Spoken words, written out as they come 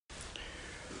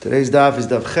Today's daf is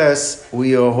daf ches.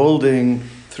 We are holding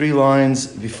 3 lines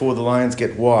before the lines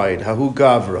get wide. Hahu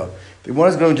gavra. The one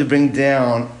is going to bring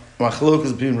down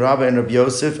machlokas between Rabbi and Rabbi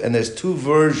Yosef, and there's 2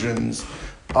 versions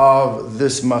of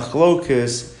this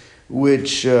machlokas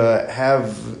which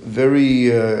have very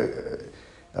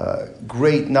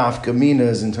great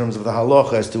nafkaminas in terms of the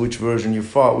halacha as to which version we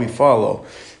follow.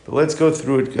 But let's go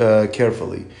through it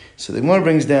carefully. So the Gemara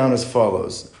brings down as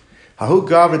follows. Hahu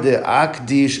gavra de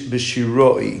akdish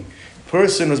b'shiroi.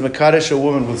 Person was makadesh a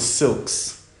woman with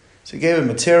silks. So he gave her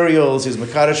materials, he was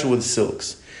makadesh with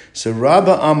silks. So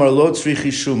Rabba Amar lo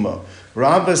tzrichi shuma.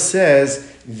 Rabba says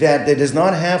that there does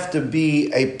not have to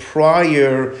be a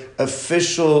prior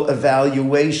official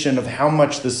evaluation of how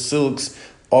much the silks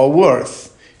are worth.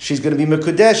 She's going to be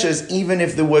mekudeshes even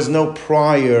if there was no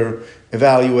prior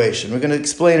evaluation. We're going to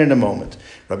explain in a moment.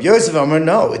 Rabbi Yosef Amar,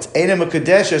 no, it's 8a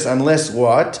mekudeshes unless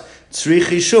what?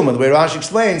 Tzrichi shuma. The way Rashi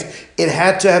explains, it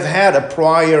had to have had a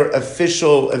prior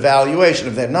official evaluation.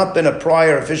 If there had not been a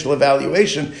prior official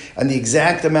evaluation and the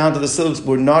exact amount of the silks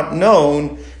were not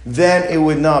known, then it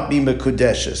would not be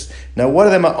mekudeshes. Now, what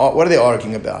are they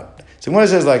arguing about? So Gemara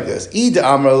says like this: Ida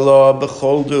Amar Lo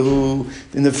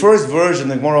b'choldehu. In the first version,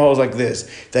 the Gemara holds like this: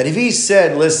 that if he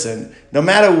said, "Listen, no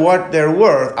matter what they're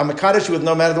worth, I'm a kaddish with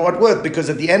no matter what worth, because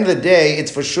at the end of the day, it's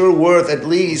for sure worth at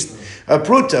least a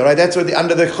pruta, right? That's what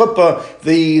under the chuppah,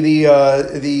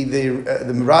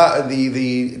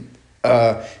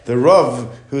 the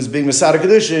Rav who's being Masada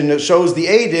Kiddushin shows the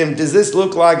Eidim, does this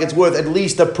look like it's worth at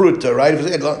least a pruta, right?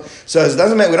 So it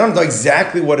doesn't matter, we don't know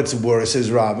exactly what it's worth, says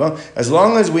Rabba. As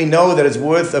long as we know that it's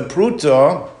worth a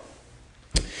pruta,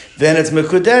 then it's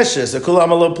mekudeshes, a kula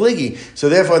amalo pligi. So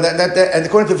therefore, that and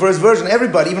according to the first version,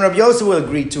 everybody, even Rabbi Yosef will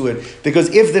agree to it, because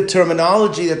if the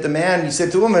terminology that the man, you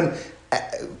said to woman,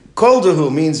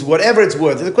 koldahu means whatever it's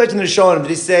worth. The question that Shalom did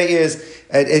he say is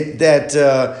that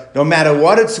no matter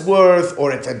what it's worth,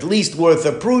 or it's at least worth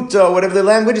a pruta, or whatever the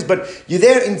language is, but you're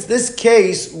there in this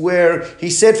case where he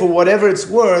said for whatever it's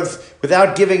worth,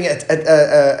 without giving it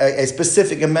a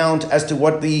specific amount as to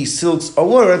what the silks are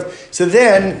worth, so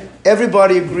then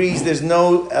everybody agrees there's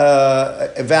no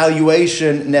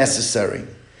evaluation necessary,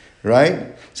 right?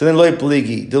 So then loy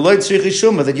pligi, the loy tzrichi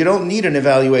shuma, that you don't need an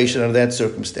evaluation under that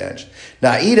circumstance.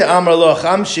 Now, ida amar lo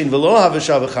chamshin v'lo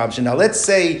havashav chamshin. Now, let's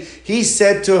say he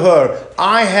said to her,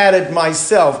 I had it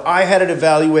myself, I had it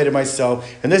evaluated myself,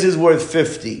 and this is worth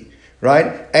 50. Right?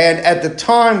 And at the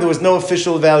time, there was no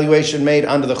official evaluation made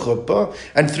under the chuppah.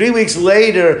 And 3 weeks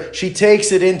later, she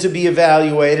takes it in to be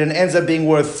evaluated and ends up being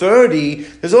worth 30.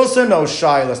 There's also no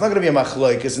shayla. It's not going to be a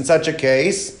machloikus in such a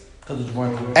case. And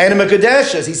a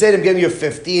mekudeshes. He said, I'm giving you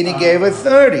 50, and he gave her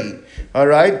 30. All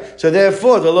right? So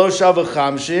therefore, the lo shavu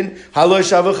chamshin, halo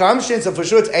shavu chamshin, so for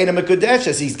sure it's ein a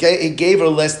mekudeshes. He gave her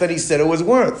less than he said it was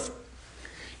worth.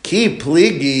 Ki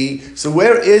pligi. So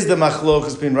where is the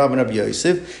machlokas between Rabbi and Rabbi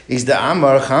Yosef? Is the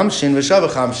amar chamshin v'shavu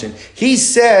chamshin. He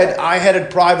said, I had it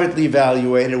privately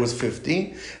evaluated, it was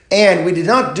 50. And we did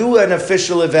not do an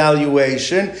official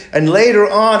evaluation. And later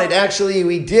on,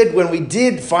 when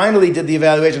we finally did the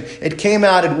evaluation, it came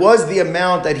out, it was the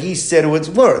amount that he said it was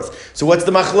worth. So what's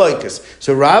the machloikas?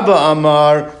 So Rabba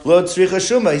Amar lo tzricha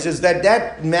shuma. He says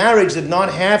that marriage did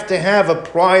not have to have a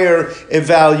prior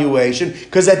evaluation,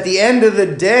 because at the end of the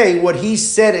day, what he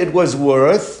said it was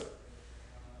worth,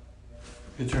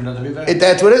 it turned out to be valid.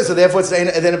 That's what it is. So therefore,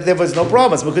 therefore it's no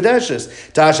problem. It's mekudeshes.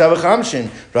 Tashav chamshin.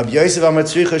 Rabbi Yosef Amar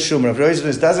tzricha shuma. Rabbi Yosef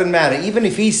says, it doesn't matter. Even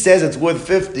if he says it's worth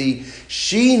 50,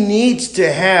 she needs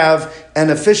to have an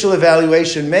official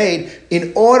evaluation made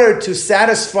in order to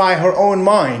satisfy her own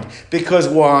mind. Because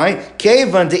why?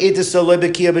 Since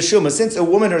a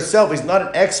woman herself is not an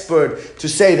expert to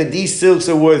say that these silks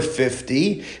are worth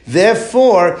 50,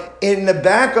 therefore, in the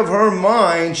back of her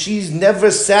mind, she's never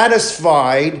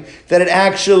satisfied that it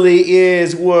actually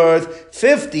is worth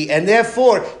 50. And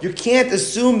therefore, you can't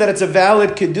assume that it's a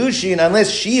valid Kiddushin unless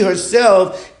she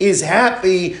herself is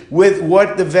happy with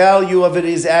what the value of it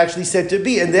is actually said to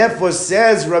be. And therefore,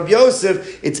 says Rabbi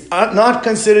Yosef, it's not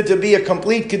considered to be a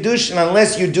complete Kiddushin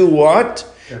unless you do what?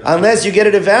 Unless you get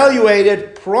it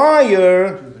evaluated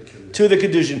prior to the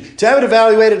Kiddushin. To have it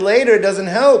evaluated later doesn't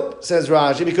help, says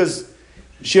Rashi, because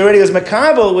she already was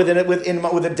makabel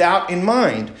with a doubt in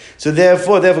mind. So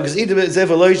therefore, because she would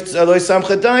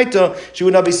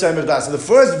not be samech das. So the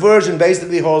first version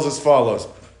basically holds as follows: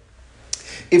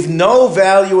 if no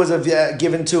value was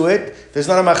given to it, there's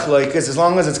not a machloikas. As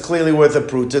long as it's clearly worth a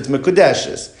pruta, it's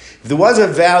mekudeshes. If there was a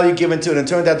value given to it and it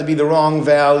turned out to be the wrong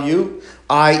value,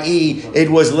 i.e., it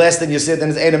was less than you said, then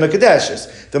it's Eina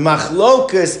Mekadeshes. The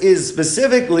machlokas is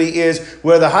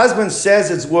where the husband says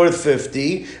it's worth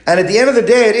 50, and at the end of the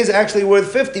day, it is actually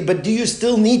worth 50, but do you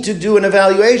still need to do an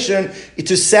evaluation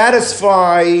to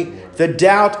satisfy the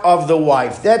doubt of the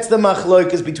wife? That's the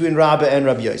machlokas between Rabbi and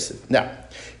Rabbi Yosef. Now,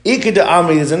 Ikeda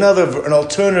Amri is an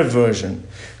alternative version.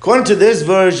 According to this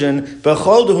version,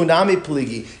 Bechol Hunami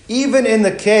Pligi, even in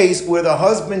the case where the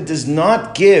husband does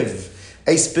not give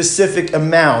a specific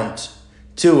amount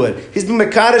to it, he's been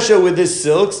Mekadesha with his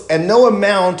silks, and no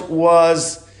amount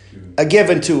was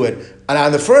given to it. And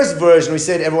on the first version, we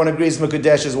said everyone agrees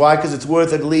Mekudeshes. Why? Because it's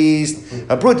worth at least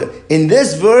a pruta. In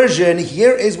this version,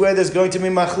 here is where there's going to be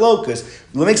machlokas.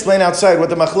 Let me explain outside what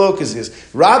the machlokas is.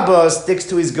 Rabbi sticks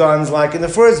to his guns like in the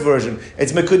first version.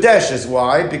 It's Mekudeshes.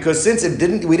 Why? Because since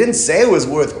we didn't say it was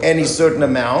worth any certain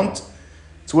amount,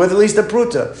 it's worth at least a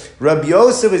pruta. Rabbi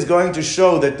Yosef is going to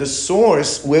show that the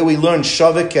source where we learn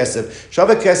Shaveh Kesef.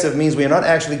 Shaveh Kesef means we are not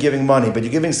actually giving money, but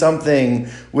you're giving something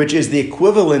which is the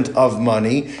equivalent of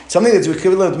money. Something that's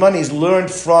equivalent of money is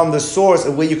learned from the source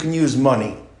of where you can use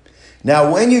money.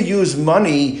 Now, when you use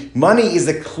money, money is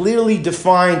a clearly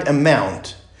defined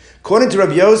amount. According to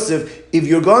Rabbi Yosef, if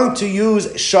you're going to use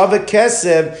Shaveh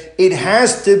Kesef, it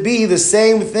has to be the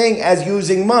same thing as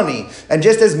using money. And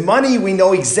just as money, we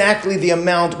know exactly the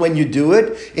amount when you do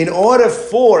it. In order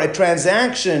for a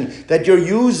transaction that you're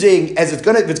using, if it's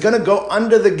going to go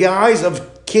under the guise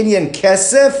of Kinyan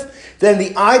Kesef, then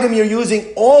the item you're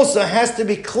using also has to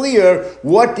be clear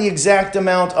what the exact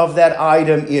amount of that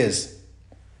item is.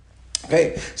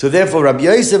 Okay, so therefore, Rabbi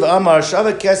Yosef Amar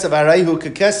Shaveh Kesef Arayhu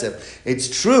Kekesef.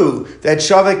 It's true that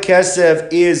Shaveh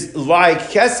Kesef is like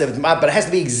Kesef, but it has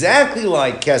to be exactly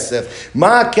like Kesef.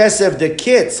 Ma Kesef the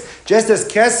kits, just as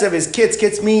Kesef is kits.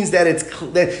 Kits means that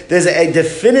there's a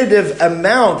definitive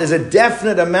amount, there's a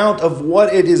definite amount of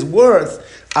what it is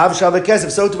worth. Av Shaveh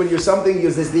Kesef. So when you're something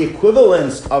is the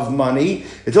equivalence of money,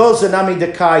 it's also nami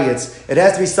dekayitz. It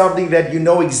has to be something that you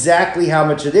know exactly how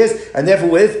much it is, and therefore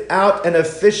without an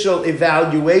official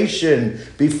evaluation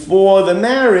before the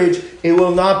marriage, it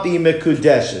will not be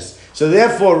mekudeshes. So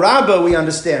therefore, Rabbi, we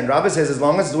understand. Rabbi says as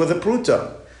long as it's with a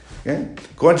pruta. Okay?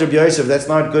 According to Rabbi Yosef, that's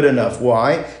not good enough.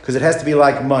 Why? Because it has to be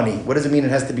like money. What does it mean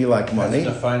it has to be like money? It's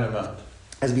a defined amount.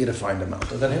 Has to be a defined amount.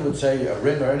 So then he would say a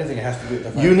ring or anything has to be a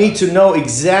defined You need to know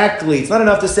exactly. It's not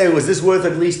enough to say, was this worth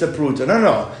at least a pruta?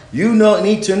 No. You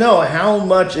need to know how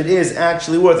much it is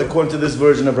actually worth according to this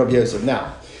version of Rabbi Yosef.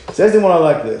 Now, says the one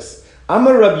like this. I'm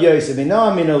a Rabbi Yosef, and now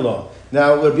I'm in a law.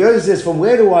 Now, Rabbi Yosef says, from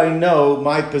where do I know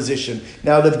my position?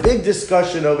 Now, the big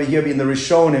discussion over here in the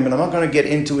Rishonim, and I'm not going to get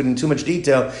into it in too much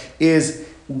detail, is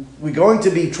we're going to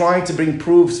be trying to bring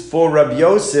proofs for Rabbi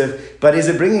Yosef, but is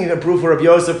it bringing a proof for Rabbi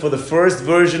Yosef for the first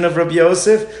version of Rabbi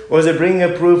Yosef, or is it bringing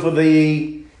a proof for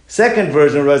the second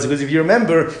version of Rabbi Yosef? Because if you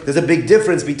remember, there's a big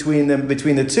difference between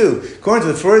the two. According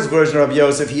to the first version of Rabbi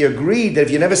Yosef, he agreed that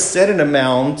if you never set an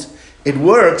amount, it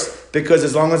works because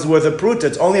as long as it's worth a pruta.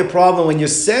 It's only a problem when you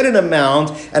set an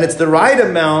amount and it's the right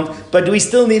amount, but we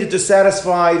still need it to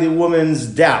satisfy the woman's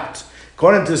doubt.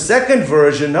 According to the second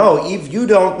version, no, if you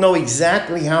don't know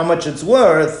exactly how much it's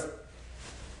worth,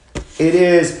 it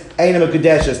is Eina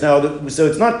Mekudeshes. Now, so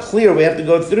it's not clear. We have to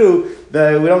go through.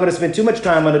 We're not going to spend too much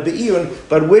time on the Be'iyun,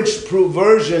 but which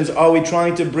versions are we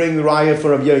trying to bring Raya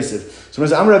for Rabbi Yosef? So,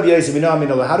 I'm Rabbi Yosef,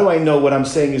 how do I know what I'm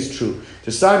saying is true?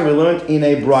 To start, we learned in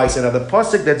a brisa. Now, the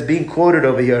pasuk that's being quoted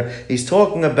over here, he's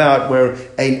talking about where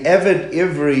an Eved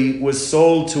Ivri was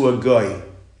sold to a guy,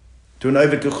 to an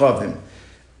Eved Kechavim.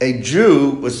 A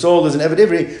Jew was sold as an Eved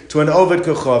Ivri to an Oved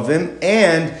Kechavim,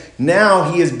 and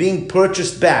now he is being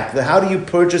purchased back. How do you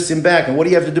purchase him back? And what do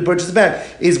you have to do to purchase him back?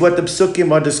 Is what the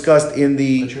psukim are discussed in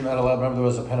the... But you're not allowed, remember there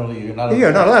was a penalty, you're not allowed.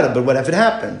 You're not allowed, but what if it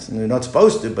happens? And you're not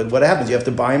supposed to, but what happens? You have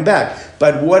to buy him back.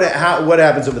 But what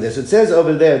happens over there? So it says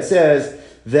over there,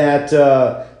 that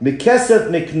Mikesef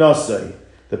Miknosai.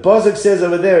 The pasuk says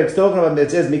over there, it's talking about,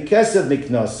 it says Mikesef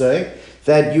Miknosai,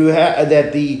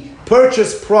 that the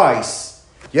purchase price,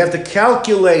 you have to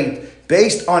calculate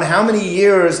based on how many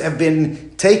years have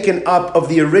been taken up of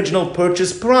the original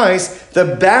purchase price,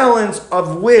 the balance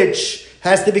of which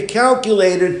has to be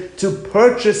calculated to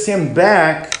purchase him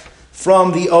back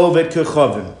from the Oved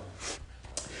Kechavim.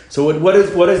 So what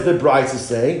does the Brisa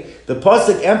say? The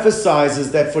pasuk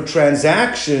emphasizes that for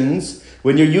transactions,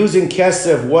 when you're using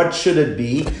kesef, what should it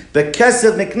be? The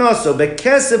kesef niknaso, the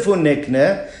kesef hu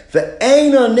nikne, the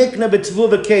eino nikne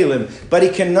b'tvu v'kelim. But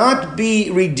it cannot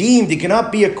be redeemed, it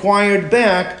cannot be acquired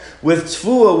back with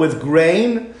tvua, with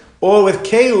grain, or with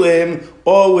kelim,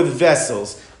 or with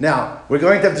vessels. Now, we're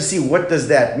going to have to see what does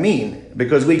that mean,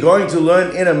 because we're going to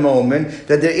learn in a moment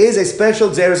that there is a special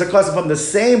Zeres HaKosov from the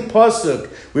same pasuk.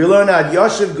 We learn at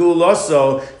Yoshev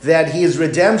Guloso that his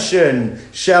redemption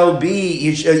shall be,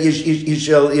 he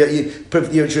shall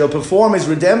perform his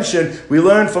redemption. We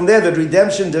learn from there that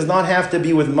redemption does not have to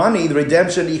be with money. The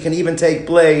redemption can even take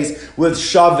place with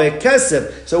Shaveh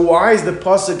Kesef. So why is the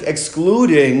pasuk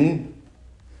excluding,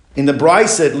 in the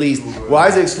Brisa at least, why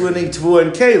is it excluding Tvua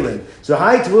and Kalim? So,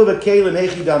 hi Tvua Kalim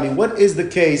Hechidami. What is the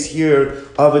case here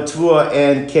of a Tvua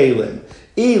and Kalim?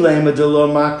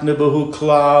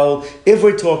 If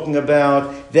we're talking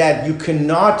about that you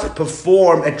cannot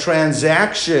perform a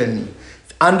transaction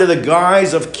under the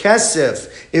guise of kesef,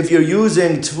 if you're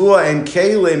using tvua and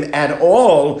kalim at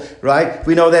all, right?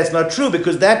 We know that's not true,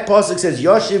 because that pasuk says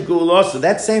Yoshiv Guloso.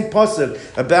 That same pasuk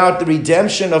about the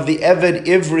redemption of the Eved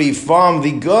Ivri from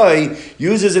the guy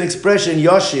uses an expression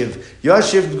Yoshiv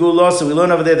Guloso. We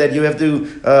learn over there that you have to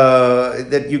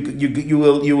that you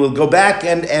will go back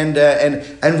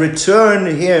and return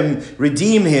him,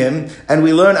 redeem him, and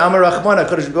we learn Amar Rachman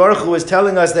HaKadosh Baruch Hu is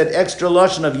telling us that extra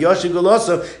lashon of Yoshiv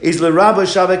Guloso is l'rabba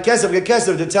shaveh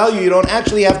kesef to tell you don't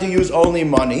actually have to use only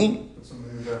money,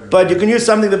 but you can use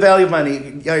something the value of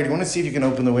money. Yeah, you want to see if you can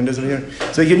open the windows over here?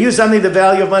 So you can use something the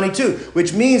value of money too,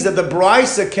 which means that the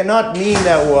Brisa cannot mean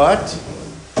that what?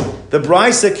 The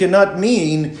Brisa cannot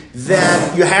mean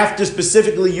that you have to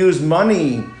specifically use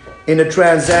money in a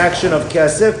transaction of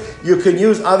kesef. You can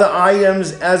use other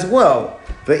items as well.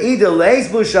 Now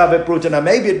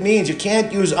maybe it means you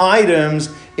can't use items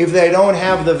if they don't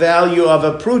have the value of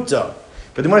a pruta.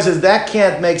 But the Gemara says that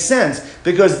can't make sense,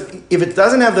 because if it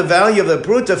doesn't have the value of the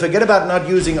pruta, forget about not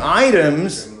using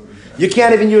items. You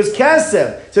can't even use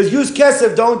kesef. It says use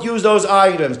kesef, don't use those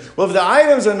items. Well, if the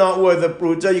items are not worth the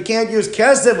pruta, you can't use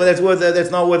kesef, but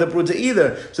that's not worth the pruta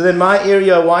either. So then my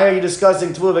area, why are you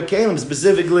discussing tvua v'kelim,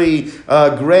 specifically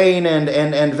grain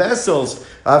and vessels?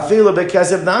 Fila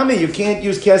b'kesef nami, you can't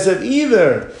use kesef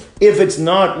either if it's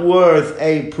not worth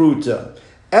a pruta.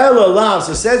 Elalav,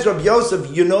 so says Rabbi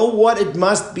Yosef, you know what it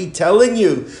must be telling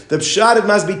you? The pshat it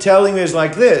must be telling you is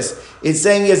like this. It's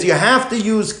saying is you have to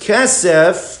use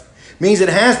kesef, means it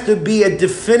has to be a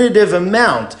definitive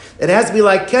amount. It has to be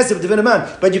like kesef, a definitive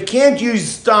amount. But you can't use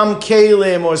stam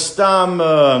kalim or stam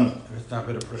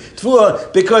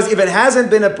tvua, because if it hasn't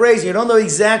been appraised, you don't know the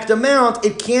exact amount,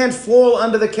 it can't fall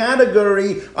under the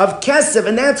category of kesef,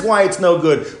 and that's why it's no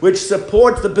good, which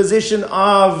supports the position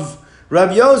of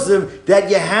Rabbi Yosef that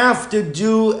you have to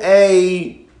do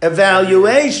a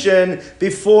evaluation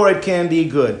before it can be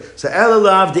good. So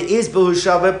elalav the isbahu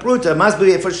shaveh pruta must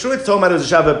be for sure. It's talking about a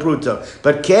shaveh pruta,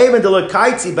 but kalim and the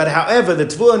lekaitzi. But however, the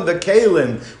tvua and the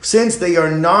kalim, since they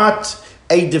are not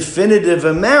a definitive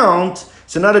amount,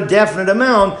 so not a definite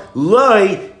amount,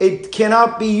 it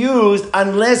cannot be used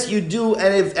unless you do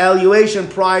an evaluation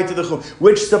prior to the chum,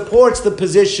 which supports the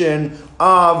position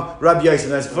of Rabbi Yosef.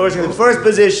 That's the first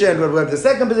position. We have the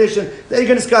second position. Then you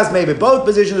can discuss maybe both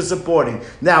positions are supporting.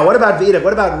 Now, what about V'idach?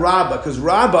 What about Rabbi? Because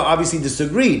Rabbi obviously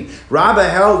disagreed. Rabbi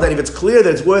held that if it's clear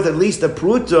that it's worth at least a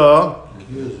pruta,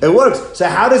 it works. So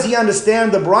how does he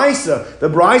understand the Brisa? The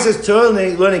Brisa is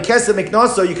learning kesef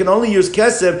miknaso. You can only use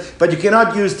kesef, but you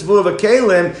cannot use tvua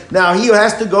v'kelim. Now he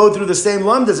has to go through the same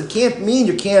lumdas. It can't mean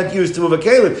you can't use tvua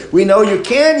v'kelim. We know you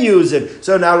can use it.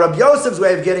 So now Rabbi Yosef's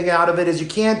way of getting out of it is you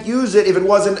can't use it if it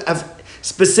wasn't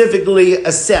specifically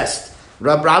assessed.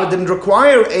 Rabbi didn't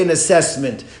require an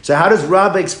assessment. So how does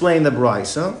Rabbi explain the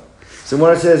Brisa? So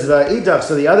when it says idach,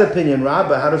 so the other opinion,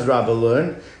 Rabbi, how does Rabbi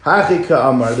learn? Hachika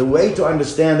Amar. The way to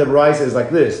understand the Brisa is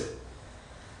like this: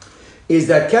 is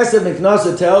that Kesef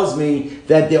Miknasa tells me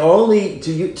that the only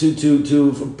to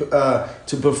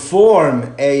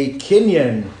perform a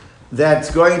kinyan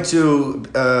that's going to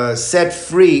set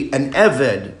free an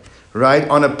eved, right,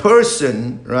 on a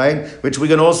person, right, which we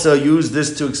can also use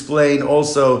this to explain.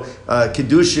 Also,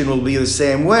 Kiddushin will be the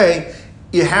same way.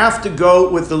 You have to go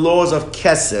with the laws of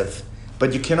Kesef,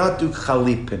 but you cannot do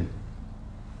Chalipin.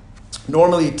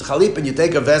 Normally, Chalipin, you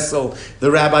take a vessel,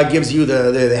 the rabbi gives you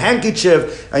the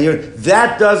handkerchief, and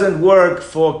that doesn't work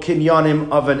for kinyanim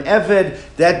of an eved,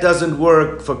 that doesn't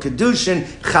work for Kiddushin,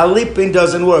 Chalipin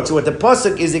doesn't work. So what the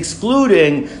pasuk is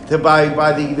excluding by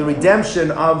the redemption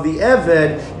of the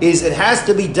eved is it has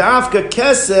to be dafka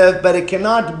kesef, but it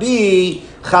cannot be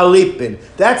Chalipin.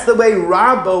 That's the way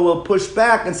Rabbi will push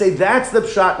back and say that's the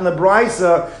pshat in the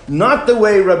Brisa, not the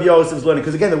way Rabbi Yosef's learning.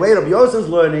 Because again, the way Rabbi Yosef's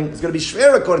learning is going to be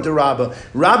shver according to Rabbi.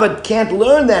 Rabbi can't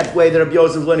learn that way that Rabbi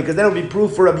Yosef's learning, because then it will be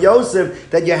proof for Rabbi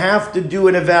Yosef that you have to do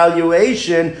an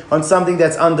evaluation on something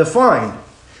that's undefined.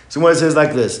 So what it says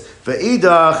like this: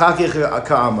 Ve'ida chakich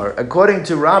ka'amar. According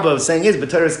to Rabbi, saying is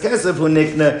b'teres kesef hu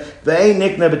nikna ve'ei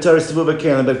nikna b'teres tvu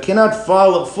v'kelim, but cannot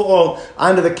fall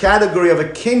under the category of a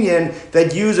kinyan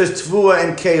that uses tvua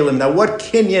and kalim. Now, what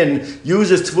kinyan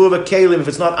uses tvua v'kelim if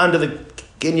it's not under the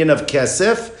kinyan of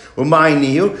kesef or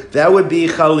ma'iniyu? That would be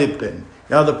chalipin.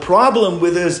 Now, the problem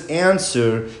with this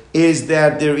answer is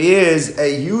that there is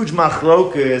a huge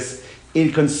machlokus in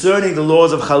concerning the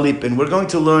laws of chalipin. We're going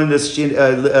to learn this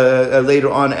later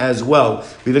on as well.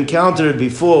 We've encountered it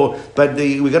before, but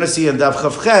we're going to see in Daf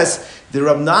Chavches, the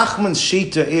Rab Nachman's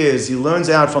shita is, he learns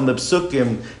out from the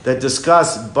psukim that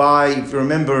discuss by, if you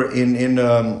remember,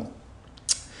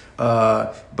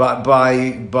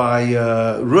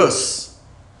 by Rus.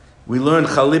 We learn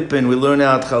chalipin. We learn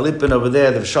out chalipin over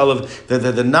there. The shalav,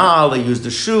 the nal. They use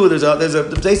the shoe. There's a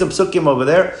psukim over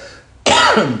there.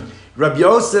 Rab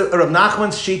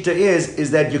Nachman's shita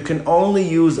is that you can only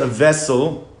use a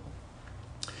vessel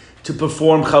to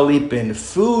perform chalipin.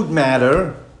 Food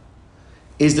matter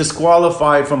is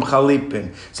disqualified from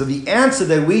chalipin. So the answer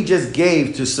that we just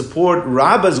gave to support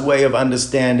Rabba's way of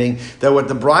understanding that what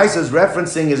the Bryce is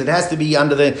referencing is it has to be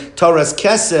under the Torah's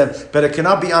kesef, but it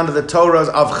cannot be under the Torah's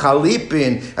of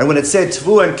chalipin. And when it said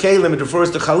tvu and kalim, it refers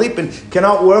to chalipin,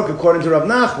 cannot work according to Rav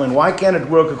Nachman. Why can't it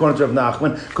work according to Rav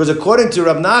Nachman? Because according to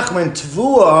Rav Nachman,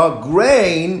 tvua,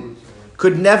 grain,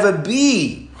 could never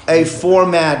be a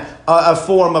form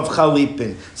of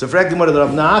chalipin. So, for example, Rav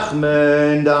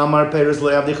Nachman, the Amar Peres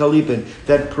Le'avdi chalipin,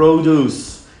 that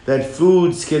produce, that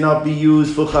foods cannot be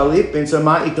used for chalipin. So,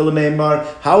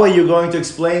 how are you going to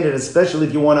explain it, especially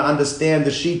if you want to understand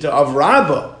the shita of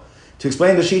Rabbah? To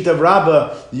explain the shita of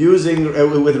Rabbah using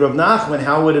with Rav Nachman,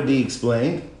 how would it be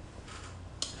explained?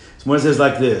 So, it says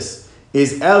like this.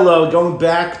 Is Ella, going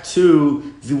back to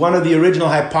one of the original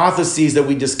hypotheses that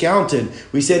we discounted,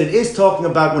 we said it is talking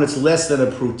about when it's less than a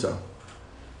pruta.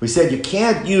 We said you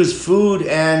can't use food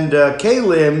and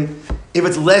kalim if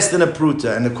it's less than a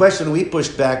pruta. And the question we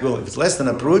pushed back, well, if it's less than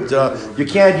a pruta, you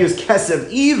can't use kesef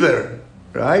either,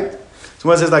 right? So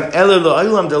one says like Ella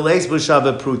lo'olam deleis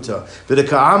b'shava pruta. The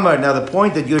ka'amar. Now the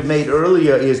point that you had made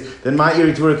earlier is then my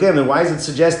iri tvura kalim. Then why is it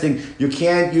suggesting you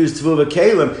can't use tvura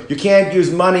kalim? You can't use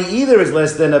money either as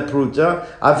less than a pruta.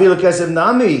 Avila kesef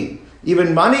nami.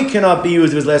 Even money cannot be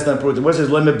used if it's less than a pruta. What says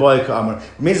lemid boy ka'amar?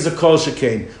 It means it's a kol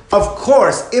shekain. Of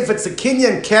course, if it's a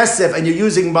kinyan kesef and you're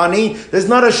using money, there's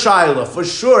not a shaila for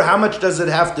sure. How much does it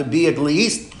have to be at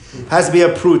least? Has to be a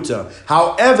pruta.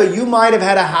 However, you might have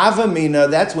had a havamina.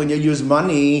 That's when you use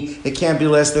money. It can't be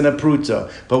less than a pruta.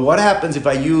 But what happens if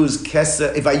I use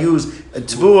kesa? If I use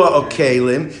tvua or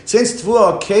kalim? Since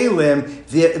tvua or kalim,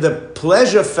 the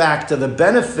pleasure factor, the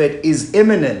benefit is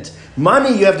imminent.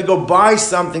 Money, you have to go buy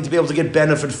something to be able to get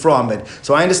benefit from it.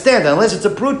 So I understand that. Unless it's a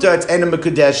pruta, it's enum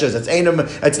mekudeshes.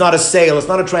 It's not a sale. It's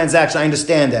not a transaction. I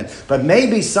understand that. But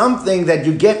maybe something that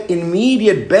you get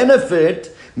immediate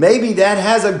benefit. Maybe that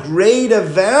has a greater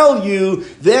value,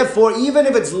 therefore, even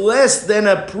if it's less than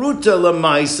a pruta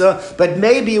lamaisa, but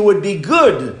maybe it would be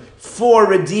good for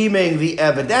redeeming the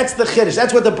Eved. That's the Chiddush.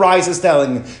 That's what the Bryce is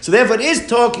telling you. So therefore, it is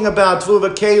talking about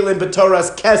Tvuva Kalim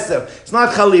B'Torah's Kesef. It's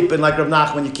not Chalipin like Rav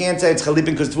Nachman. You can't say it's Chalipin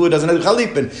because Tvuva doesn't have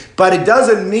Chalipin. But it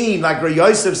doesn't mean, like Rav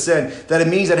Yosef said, that it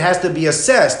means it has to be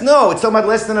assessed. No, it's talking about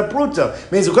less than a pruta.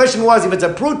 It means the question was, if it's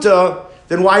a pruta,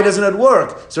 then why doesn't it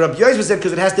work? So Rabbi Yosef said,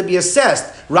 because it has to be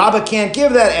assessed. Rabbi can't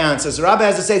give that answer. So Rabbi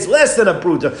has to say it's less than a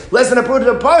pruta. Less than a pruta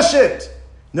to push it.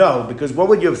 No, because what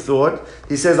would you have thought?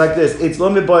 He says like this, it's lo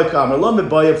miboy kamer, lo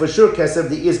miboy, for sure, kesef,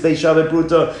 the is beishavet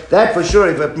pruta, that for sure,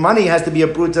 if money has to be a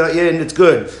pruta, and it's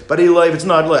good. But if it's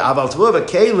not, aval tvuva,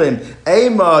 kalim,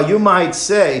 ema, you might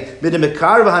say, that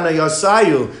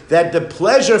the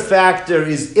pleasure factor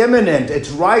is imminent, it's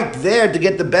right there to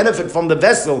get the benefit from the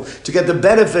vessel, to get the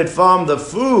benefit from the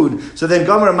food. So then,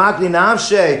 gomer makni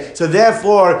navshe, so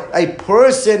therefore, a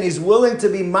person is willing to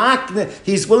be makni,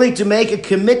 he's willing to make a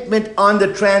commitment on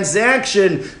the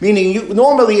transaction, meaning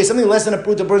normally something less than a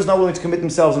pruta, the person is not willing to commit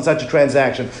themselves in such a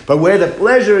transaction. But where the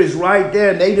pleasure is right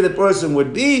there, maybe the person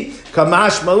would be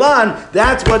kamash malan.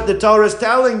 That's what the Torah is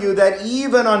telling you, that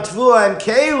even on tvua and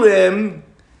kalim,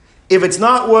 if it's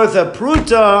not worth a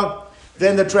pruta,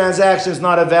 then the transaction is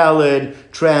not a valid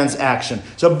transaction.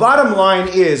 So bottom line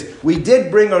is, we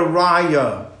did bring a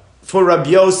raya for Rabbi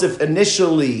Yosef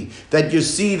initially, that you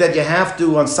see that you have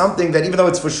to on something that even though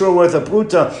it's for sure worth a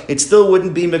pruta, it still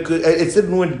wouldn't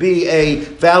be a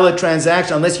valid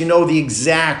transaction unless you know the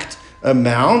exact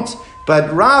amount.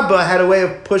 But Rabbi had a way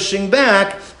of pushing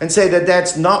back and say that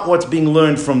that's not what's being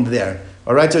learned from there.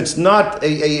 All right, so it's not a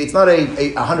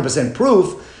 100%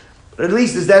 proof, but at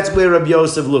least that's where Rabbi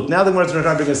Yosef looked. Now we're going to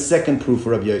try to bring a second proof for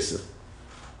Rabbi Yosef.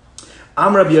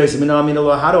 I'm Rabbi Yosef.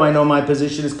 How do I know my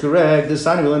position is correct? The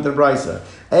sign will enter Brisa.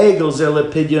 A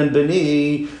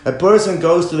person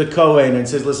goes to the Kohen and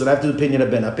says, listen, I have to do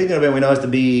Pidyon Ben. A Pidyon Ben we know has to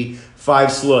be 5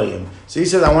 sloyim. So he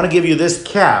says, I want to give you this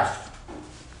calf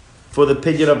for the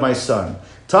Pidyon of my son.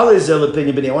 Tali zel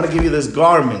Pidyon Ben. I want to give you this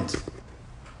garment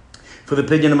for the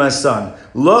Pidyon of my son.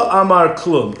 Lo amar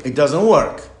klum. It doesn't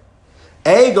work.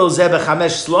 However,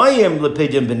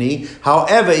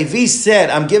 if he said,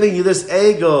 I'm giving you this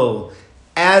egel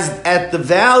as at the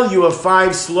value of 5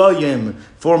 sloyim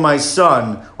for my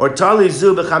son, or tali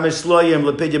zu b'chamesh sloyim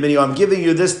lepidyon b'ni, I'm giving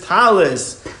you this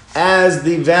talis as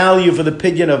the value for the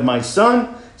pidyon of my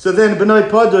son, so then b'noi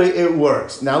podoi it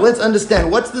works. Now let's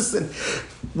understand, what is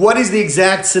the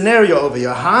exact scenario over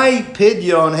here? Hi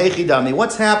pidyon hechidami.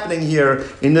 What's happening here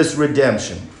in this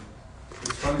redemption?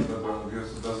 It's funny, but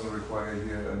because it doesn't require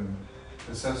here an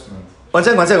assessment. One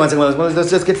second. Let's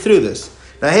just get through this.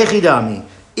 Now, hechidami.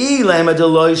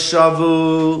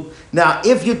 Now,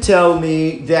 if you tell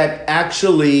me that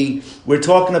actually we're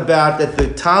talking about that the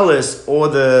talis or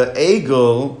the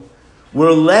egel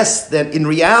were less than, in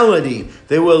reality,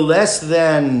 they were less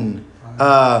than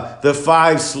the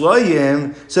 5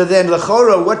 sloyim, so then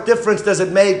l'chora, what difference does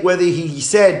it make whether he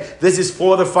said this is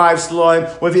for the 5 sloyim,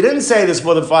 or if he didn't say this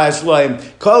for the 5 sloyim?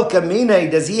 Kol kamine,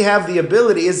 does he have the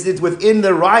ability, is it within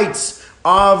the rights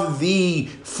of the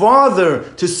father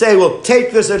to say, well,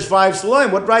 take this as 5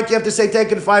 sloyim? What right do you have to say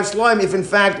take it 5 sloyim if in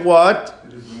fact what?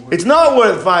 It's not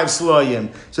worth 5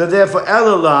 sloyim. So therefore,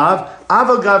 elulav,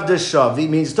 avagav deshavi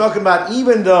means talking about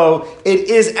even though it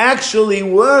is actually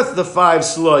worth the 5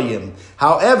 sloyim.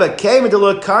 However, came into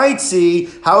lokaitzi,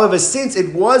 however, since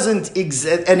it wasn't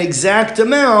an exact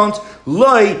amount,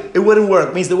 loy, it wouldn't work.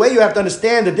 It means the way you have to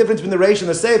understand the difference between the reisha and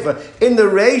the sefer, in the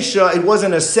reisha, it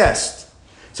wasn't assessed.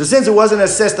 So since it wasn't an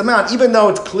assessed amount, even though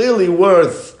it's clearly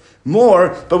worth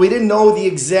more, but we didn't know the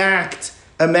exact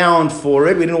amount for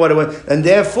it, we didn't know what it was, and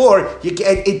therefore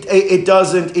it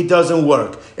doesn't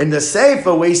work. In the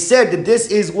Sefer, we said that this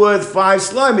is worth 5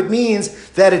 slime. It means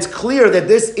that it's clear that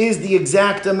this is the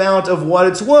exact amount of what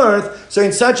it's worth. So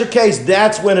in such a case,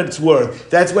 that's when it's worth.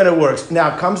 That's when it works.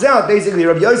 Now it comes out basically,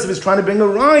 Rabbi Yosef is trying to bring a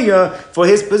raya for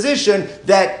his position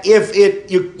that if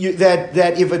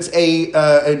it's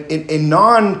a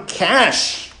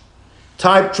non-cash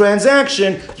type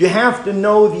transaction, you have to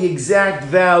know the exact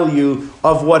value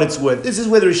of what it's worth. This is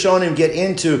where the Rishonim get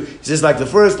into. This is like the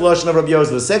first Lashon of Rabbi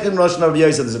Yosef, the second Lashon of Rabbi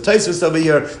Yosef. There's a Tosfos over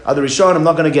here. Other Rishonim, I'm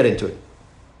not going to get into it.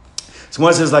 So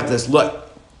one says like this: Look,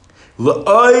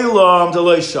 L'olam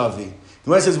D'loi Shavi. The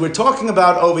one says we're talking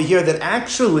about over here that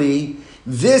actually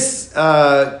this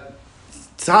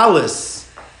talis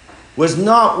was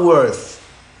not worth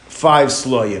 5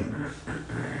 sloyim,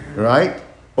 right?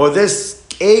 Or this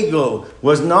egel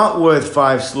was not worth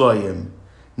 5 sloyim.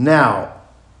 Now,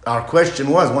 our question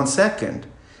was, 1 second.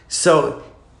 So,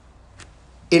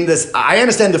 in this, I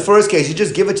understand the first case, you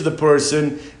just give it to the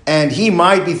person, and he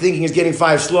might be thinking he's getting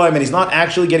 5 sloyim, and he's not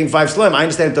actually getting 5 sloyim. I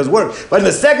understand it does work. But in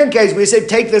the second case, we say,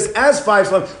 take this as 5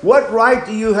 sloyim. What right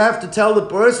do you have to tell the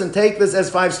person, take this as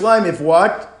 5 sloyim, if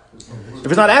what? If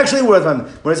it's not actually worth them.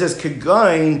 When it says,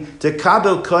 Kegoin to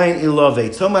Kabel Kohen Ilove,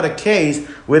 it's talking about a case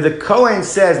where the Kohen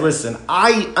says, listen,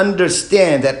 I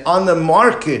understand that on the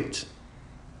market,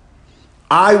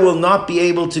 I will not be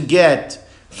able to get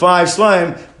 5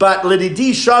 slime, but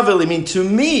Lididi Shavel, I mean, to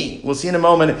me, we'll see in a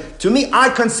moment, to me, I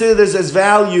consider this as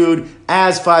valued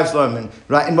as 5 slime.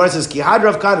 Right? And what it says, Kihad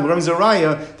Rav Kahana, brings a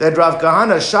raya, that Rav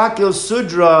Kahana, Shakil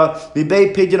Sudra,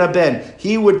 Mibei Pidyon Ben.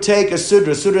 He would take a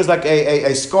Sudra. Sudra is like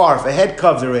a scarf, a head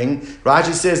covering.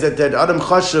 Rashi says that Adam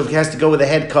Chashav has to go with a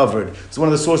head covered. It's one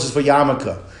of the sources for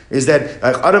yarmulke. Is that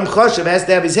Adam Chashav has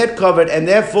to have his head covered, and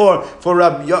therefore, for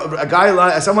a guy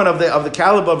like someone of the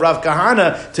caliber of Rav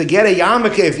Kahana to get a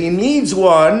yarmulke, if he needs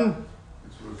one,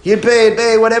 he'd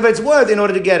pay whatever it's worth in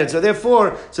order to get it. So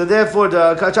therefore,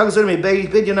 the Kachak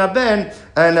Pidyon Ben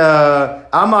and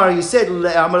Amar, he said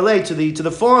Amar Le to the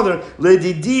father,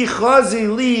 Ledidi Chazi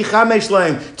Li Chamesh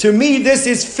Laim. To me, this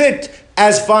is fit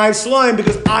as 5 slime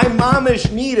because I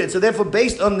mamish need it. So therefore,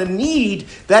 based on the need,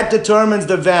 that determines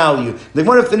the value. They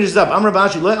want to finish this up. Not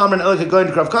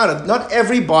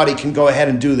everybody can go ahead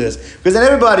and do this. Because then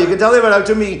everybody, you can tell everybody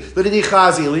to me,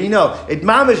 you know, it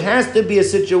mamish has to be a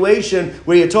situation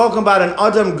where you're talking about an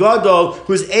Adam Gadol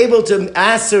who's able to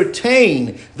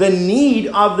ascertain the need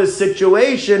of the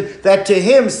situation, that to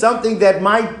him, something that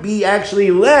might be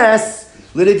actually less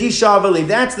Lididi Shavali.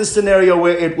 That's the scenario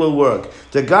where it will work.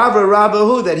 The Gavra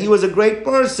Rabbahu, that he was a great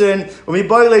person,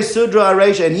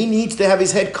 and he needs to have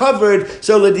his head covered,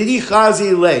 so Lididi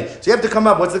Chazi Le. So you have to come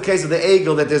up, what's the case of the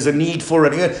Egel, that there's a need for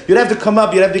it? You'd have to come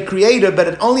up, you'd have to create it,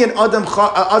 but only an Adam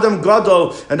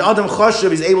Gadol, an Adam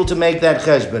Choshev is able to make that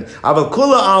cheshbon. Aval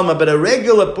Kula Alma, but a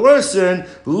regular person,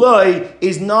 Loi,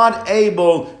 is not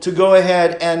able to go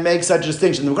ahead and make such a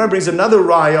distinction. We're going to bring another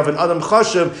raya of an Adam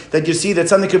Choshev, that you see that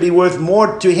something could be worth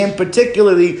more to him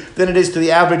particularly than it is to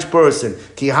the average person.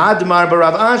 Ki hadmar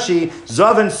barav Ashi,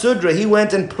 Zavan Sudra, he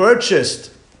went and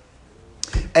purchased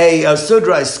a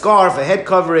sudra, a scarf, a head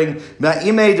covering,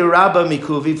 ma'imei de Rabba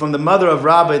mikuvi, from the mother of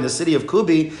Rabba in the city of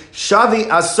Kubi. Shavi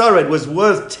Asaret was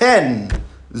worth 10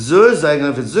 zuz, I don't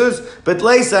know if it's zuz, but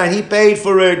Leisa, and he paid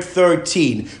for it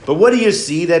 13. But what do you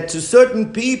see? That to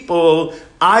certain people,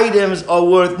 items are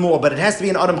worth more, but it has to be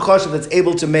an Adam Choshev that's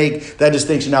able to make that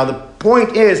distinction. Now the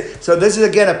point is, so this is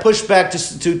again a pushback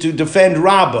to defend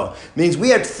Rabbah. Means we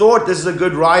had thought this is a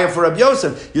good raya for Rabbi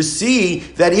Yosef. You see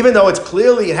that even though it's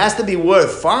clearly it has to be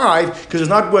worth 5, because it's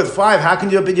not worth 5, how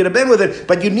can you get a bed with it?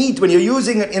 But you need, when you're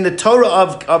using it in the Torah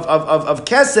of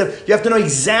Kesef, you have to know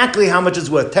exactly how much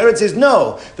it's worth. Teretz says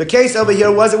no. The case over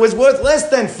here was it was worth less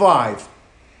than 5.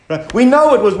 We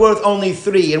know it was worth only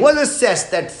 3. It was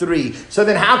assessed at 3. So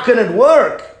then how can it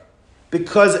work?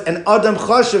 Because an Adam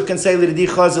Choshev can say, Lididi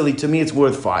Chazali, to me it's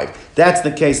worth 5. That's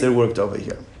the case that worked over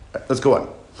here. Let's go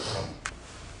on.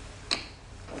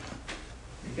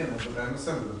 Again, but I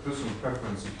understand that the personal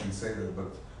preference, you can say that,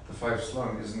 but the 5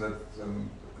 slung, isn't that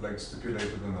like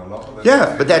stipulated in Allah?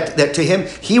 Yeah, but that to him,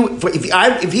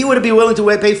 if he would be willing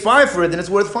to pay 5 for it, then it's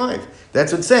worth 5.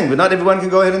 That's what it's saying. But not everyone can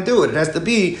go ahead and do it. It has to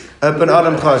be an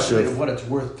Adam Chashuv. What it's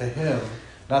worth to him,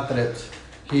 not that it's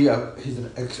he's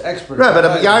an expert. Right,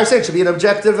 but Yair said it should be an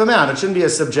objective amount. It shouldn't be a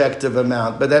subjective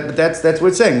amount. But that's what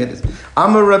it's saying. It is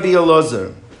Amar Rabbi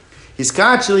Elazar.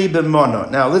 Hiskachli b'mono.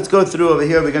 Now let's go through over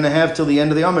here. We're going to have till the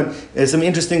end of the Amud. There's some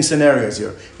interesting scenarios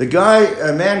here.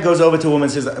 A man goes over to a woman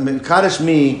and says, "Mekadosh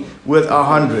me with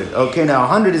 100." Okay, now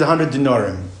 100 is 100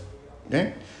 dinarim.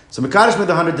 Okay, so Mekadosh with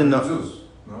 100 dinarim.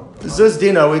 Zuz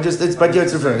dinar. It's by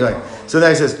Gil's referring. Right. So then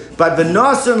he says, "But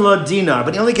v'nosan lo dinar,"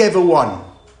 but he only gave her 1.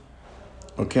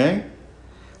 Okay,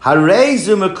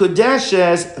 hareizu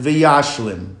mekudeshes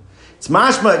v'yashlim. It's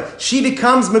mashma. She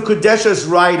becomes mekudeshes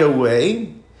right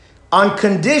away. On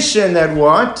condition that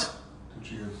what?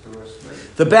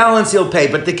 The balance he'll pay.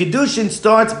 But the Kiddushin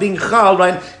starts being chal,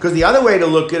 right? Because the other way to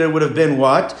look at it would have been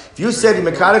what? If you said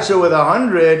Mekadesha with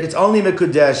 100, it's only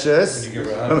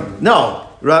Mekudeshes. No.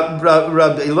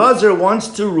 Rabbi Elazar wants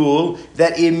to rule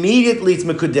that immediately it's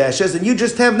Mekudeshes, and you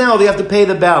just have to pay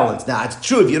the balance. Now, it's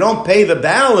true, if you don't pay the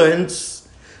balance,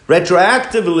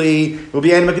 retroactively, it will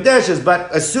be Ein Mekudeshes, but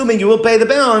assuming you will pay the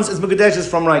balance, it's Mekudeshes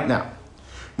from right now.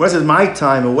 What says my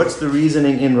time, or what's the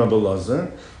reasoning in Rabbi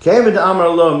Elazar?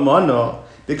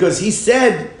 Because he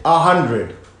said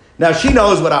 100. Now she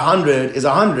knows what 100 is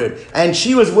 100, and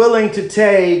she was willing to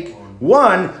take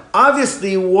 1.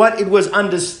 Obviously, what it was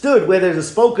understood, whether it was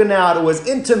spoken out or was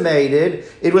intimated,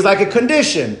 it was like a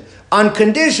condition. On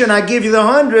condition, I give you the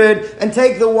 100 and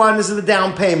take the 1. This is the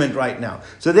down payment right now.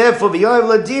 So therefore,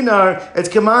 v'yoyev ladinar, it's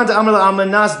command amar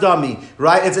almanas dami,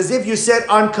 right? It's as if you said,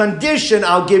 on condition,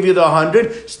 I'll give you the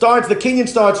 100. The kinyan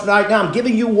starts right now. I'm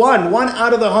giving you 1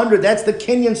 out of the 100. That's the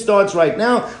kinyan starts right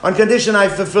now. On condition, I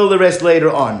fulfill the rest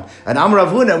later on. And Amar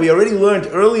Rav Huna, we already learned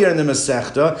earlier in the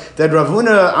Masechta that Rav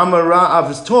Huna Amar Rav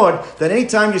is taught that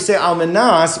anytime you say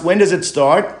almanas, when does it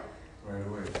start?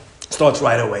 Starts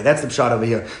right away. That's the pshat over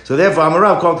here. So therefore,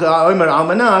 Amarav called Ka'omer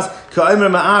Almanas, Ka'omer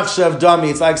Ma'achshav Dami.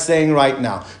 It's like saying right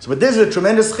now. So, but this is a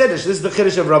tremendous chiddush. This is the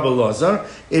chiddush of Rabbi Elazar,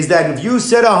 is that if you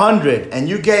said 100 and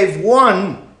you gave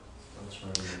 1,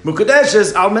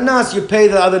 Mukadeshes Almanas, you pay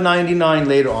the other 99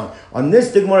 later on. On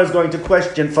this, the Gemara is going to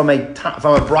question from a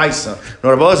brisa. No,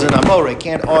 Rabbi Elazar and Amora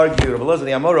can't argue. Rabbi Elazar and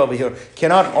the Amora over here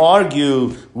cannot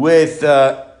argue with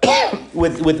a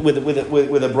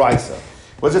brisa.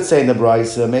 What does it say in the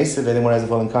Brisa? If anyone has a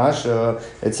following kasha,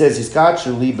 it says,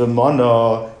 "Hiskachuli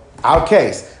b'mono." Our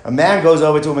case, a man goes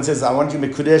over to him and says, "I want you to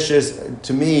make kudeshes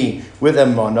to me with a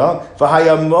mono."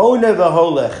 V'hayamone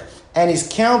v'holech, and he's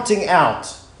counting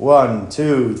out 1,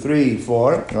 2, 3,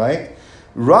 4. Right?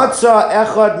 Ratza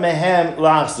echad mehem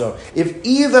lachzor. If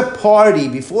either party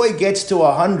before he gets to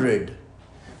 100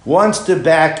 wants to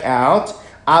back out,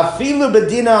 afilu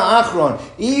bedina achron,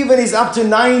 even he's up to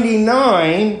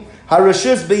 99.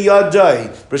 Harashus biyadai.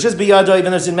 Harashus biyadai,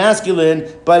 even though it's in masculine,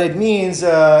 but it means,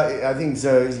 I think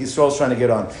Yisrael's trying to get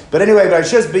on. But anyway,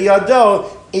 Harashus biyado,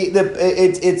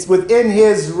 it's within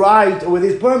his right, or with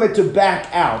his permit to back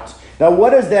out. Now,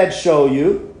 what does that show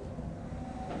you?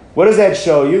 What does that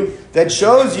show you? That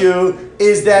shows you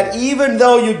is that even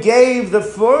though you gave the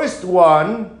first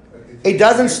one, it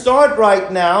doesn't start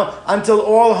right now until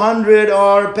all 100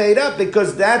 are paid up,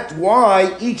 because that's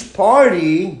why each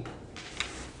party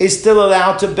is still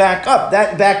allowed to back out.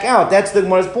 That's the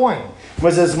Gemara's point.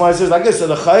 Gemara says like this. So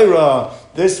the chayra,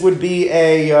 this would be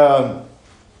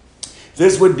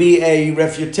a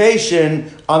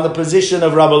refutation on the position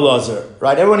of Rabbi Lazar,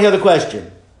 right? Everyone hear the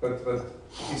question? But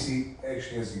is he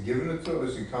actually, has he given it to her, or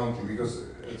is he counting? Because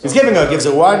he's giving her, gives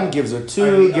her 1, gives her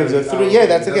 2, gives her 3. Yeah,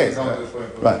 that's the case.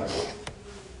 Right.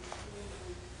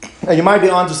 And you might be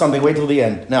onto something. Wait till the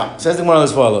end. Now, says the Gemara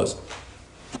as follows.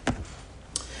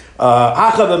 So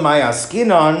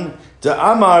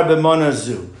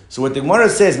what the Gemara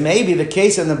says, maybe the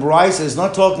case in the Brisa is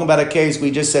not talking about a case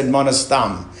we just said mana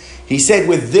stam. He said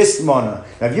with this mana.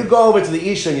 Now if you go over to the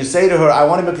Isha and you say to her, I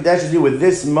want to Mekadesh you with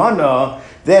this mana,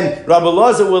 then Rabbi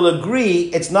Lazar will agree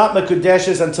it's not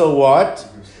Mekadesh until what?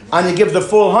 And you give the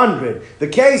full 100. The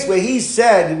case where he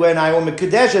said, when I want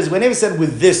Mekadesh, is when he said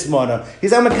with this mana. He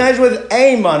said, I'm Mekadesh with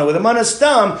a mana, with a mana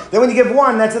stam. Then when you give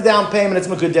 1, that's a down payment, it's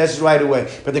Mekadesh right away.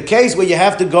 But the case where you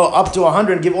have to go up to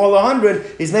 100 and give all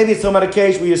 100, is maybe it's talking about a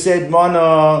case where you said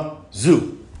mana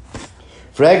zu.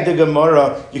 Frag the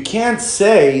Gemara, you can't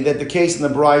say that the case in the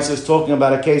Brisa is talking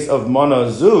about a case of mana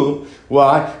zu.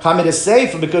 Why? Hamid is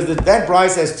safer because that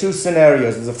Brisa has 2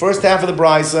 scenarios. There's the first half of the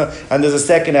Brisa and there's the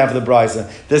second half of the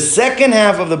Brisa. The second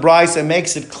half of the Brisa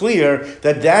makes it clear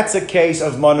that that's a case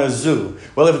of mana zu.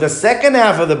 Well, if the second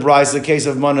half of the Brisa is a case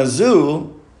of mana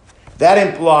zu, that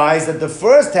implies that the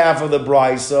first half of the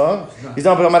Brisa is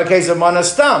not talking about a case of mana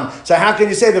stam. So how can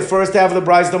you say the first half of the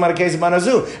Brisa is talking about a case of mana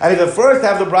zu? And if the first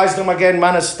half of the Brisa is talking about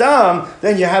mana stam,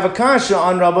 then you have a kasha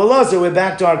on Rabbi Lazar. We're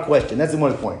back to our question. That's the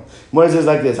one point. Moses is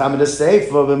like this. I'm going to say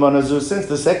for mana zu, since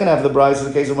the second half of the Brisa is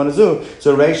the case of mana zu,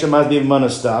 so Reisha must be mana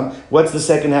stam. What's the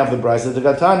second half of the Brisa? The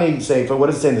Gatani Sefer. What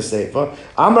does it say in the Sefer?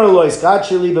 Amar lo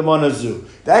iskachili b'mana zu.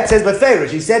 That says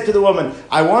Betherish. He said to the woman,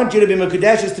 I want you to be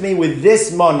mekudeshes to me with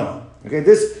this mana. Okay,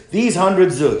 these 100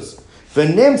 zuz.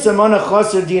 V'nimtza mana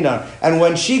chaser dinar. And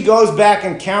when she goes back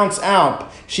and counts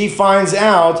out, she finds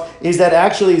out is that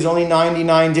actually is only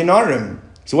 99 dinarim.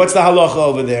 So what's the halacha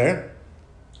over there?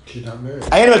 She's not married.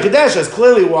 Ayin Kadesha.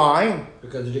 Clearly why?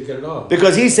 Because he didn't get it all.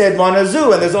 Because he said mana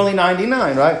zu, and there's only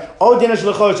 99, right? Oh, dinar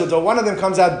shlechosh. So one of them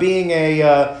comes out being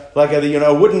a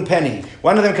wooden penny.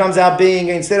 One of them comes out being,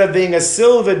 instead of being a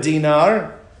silver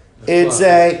dinar, it's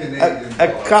a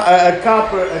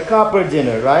copper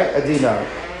dinar, right? A dinar.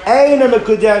 Eina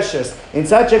mekudeshes. In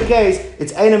such a case,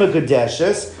 it's eina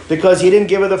mekudeshes because he didn't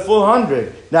give her the full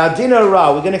 100. Now, dinar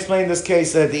ra, we're going to explain this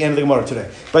case at the end of the Gemara today.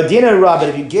 But dinar ra, but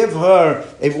if you give her,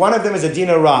 if one of them is a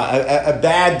dinar ra, a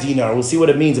bad dinar, we'll see what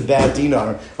it means, a bad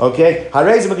dinar. Okay?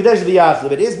 Harez mekudeshes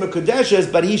v'yachlib. It is mekudeshes,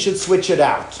 but he should switch it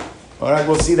out. All right,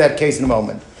 we'll see that case in a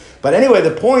moment. But anyway, the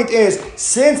point is,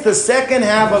 since the second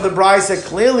half of the Brisa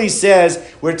clearly says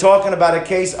we're talking about a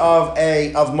case of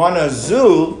mana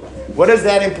zu, what does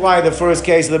that imply? The first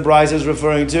case of the Brisa is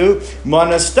referring to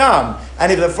mana stam.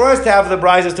 And if the first half of the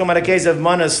Brisa is talking about a case of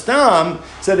mana stam,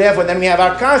 so therefore then we have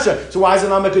our kasha. So why is it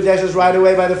not mekudeshes right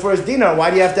away by the first dinar?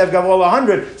 Why do you have to have all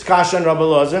 100? It's kasha and Rabbi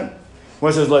Lazar.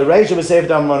 Says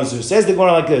the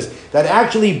Gemara like this, that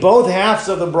actually both halves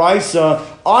of the Brisa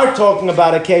are talking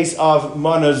about a case of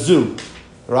mana zu,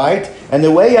 right? And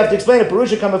the way you have to explain it,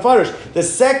 Perusha Kamefarish, the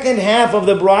second half of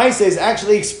the Brisa is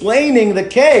actually explaining the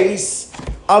case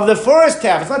of the first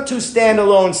half. It's not 2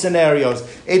 standalone scenarios.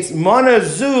 It's mana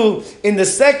zu in the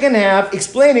second half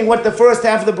explaining what the first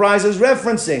half of the Brisa is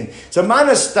referencing. So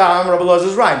mana stam, Rabbi Lazar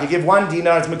is right. You give 1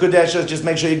 dinar, it's mekudeshes, just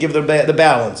make sure you give the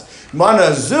balance.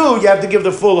 Mana zu, you have to give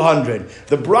the full 100.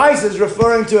 The Brisa is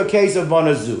referring to a case of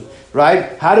mana zu.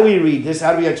 Right? How do we read this?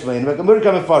 How do we explain it?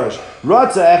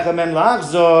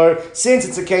 Since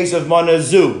it's a case of mana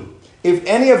zu, if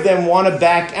any of them want to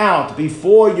back out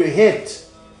before you hit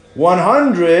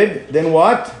 100, then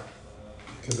what?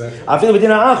 Even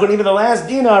the last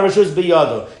dinar is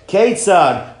biyado.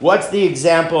 Ketzad, what's the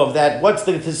example of that? What's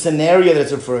the scenario that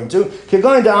it's referring to?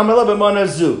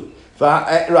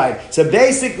 Right. So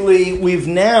basically, we've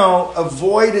now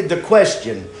avoided the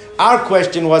question. Our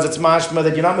question was, it's mashma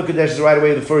that you're not mekudeshes right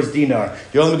away with the first dinar.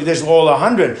 You're only mekudeshes all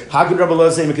 100. How could Rabbi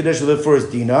Lazar say mekudeshes with the first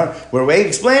dinar? Where we're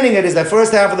explaining it is that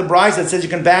first half of the Brisa that says you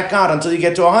can back out until you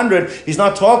get to 100. He's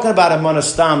not talking about a mana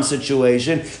stam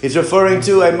situation. He's referring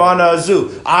to a mana zu.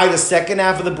 The second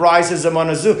half of the Brisa is a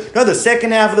mana zu. No, the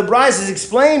second half of the Brisa is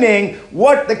explaining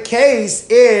what the case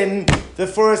in the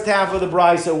first half of the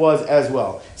Brisa was as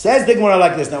well. Says the Gemara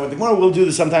like this. Now, what the Gemara will do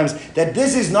this sometimes, that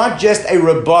this is not just a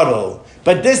rebuttal,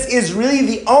 but this is really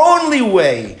the only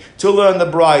way to learn the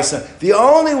brisa. The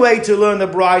only way to learn the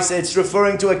brisa, it's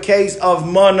referring to a case of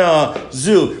mana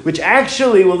zu, which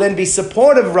actually will then be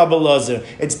supportive of Rabbi Elazar.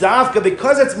 It's dafka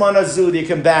because it's mana zu that you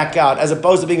can back out, as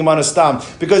opposed to being a mana stam.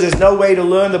 Because there's no way to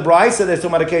learn the brisa, there's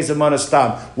talking about a case of mana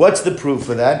stam. What's the proof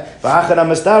for that?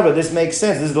 This makes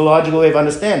sense. This is the logical way of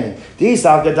understanding. If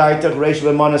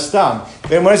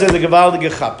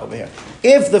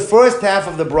the first half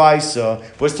of the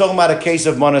brisa was talking about a case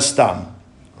of mana stam,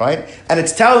 right? And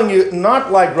it's telling you,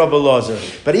 not like Rabbi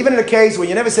Elazar, but even in a case where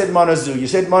you never said mana zu, you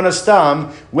said mana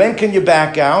stam, when can you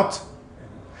back out?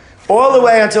 All the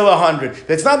way until 100.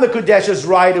 It's not the Kudeshas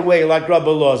right away like Rabbi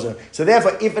Elazar. So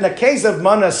therefore, if in a case of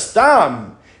mana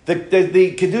stam, the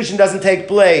Kiddushin doesn't take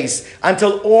place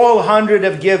until all 100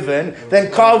 have given, then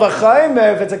Kal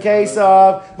V'chaymer if it's a case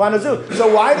of Manazu.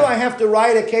 So why do I have to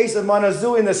write a case of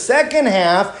Manazu in the second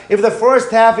half if the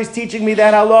first half is teaching me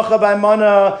that halacha by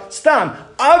Mana Stam?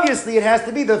 Obviously, it has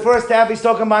to be the first half he's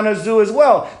talking Mana Zu as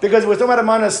well. Because we're talking about a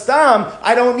Mana Stam,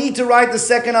 I don't need to write the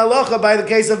second halacha by the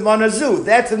case of Mana Zu.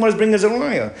 That's the one who's bringing us a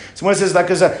raya. So one says, like,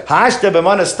 Hashta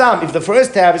b'Mana Stam, if the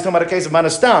first half is talking about a case of Mana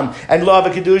Stam, and law of a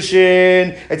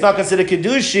Kiddushin, it's not considered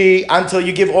Kiddushi until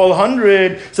you give all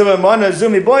 100. So when Mana Zu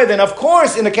boy, then of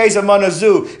course, in the case of Mana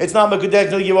Zu, it's not Mekudesh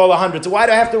until you give all 100. So why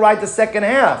do I have to write the second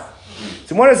half?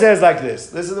 So what it says like this.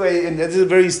 This is the way, and this is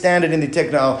very standard in the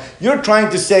techno. You're trying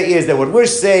to say is that what we're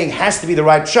saying has to be the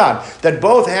right shot. That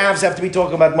both halves have to be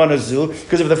talking about Manazu.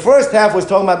 Because if the first half was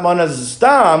talking about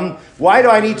Manazustam, why do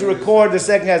I need to record the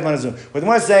second half Manazu? What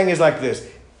we're saying is like this.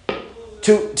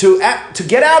 To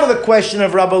get out of the question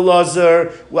of Rabbi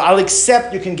Elazar, well, I'll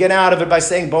accept you can get out of it by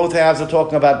saying both halves are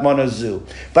talking about Manazu.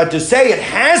 But to say it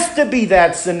has to be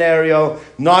that scenario,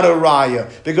 not a raya.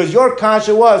 Because your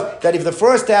kasha was that if the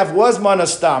first half was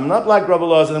Manastam, not like Rabbi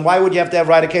Elazar, then why would you have to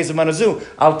write a case of Manazu?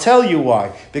 I'll tell you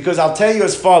why. Because I'll tell you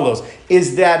as follows,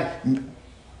 is that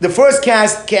the first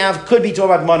calf could be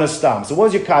talking about Manastam. So what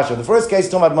was your kasha? The first case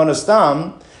is talking about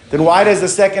Manastam, then why does the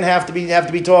second have to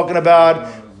be talking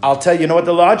about? I'll tell you, know what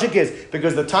the logic is?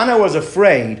 Because the Tana was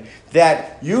afraid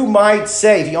that you might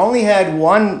say, if you only had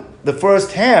the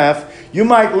first half, you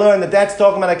might learn that that's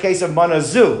talking about a case of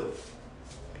Manazu.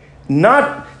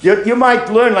 You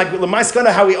might learn, like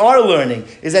L'maskana, how we are learning,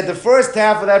 is that the first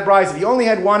half of that brisa, if you only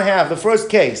had one half, the first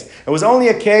case, it was only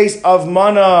a case of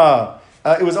Mana.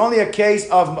 It was only a case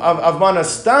of Mana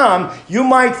Stam, you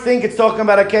might think it's talking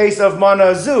about a case of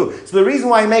Mana Zu. So the reason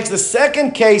why he makes the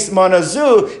second case Mana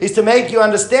Zu is to make you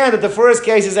understand that the first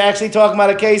case is actually talking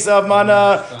about a case of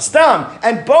Mana Stam.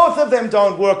 And both of them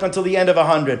don't work until the end of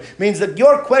 100. Means that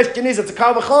your question is, it's a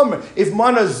Kal V'chomer. If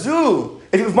Mana Zu,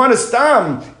 if Mana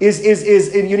Stam is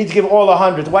you need to give all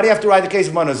 100, why do you have to write the case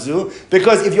of Mana Zu?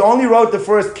 Because if you only wrote the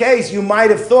first case, you might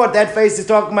have thought that face is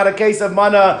talking about a case of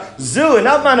Mana Zu and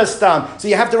not Mana Stam. So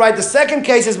you have to write the second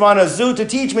case as Mana Zu to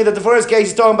teach me that the first case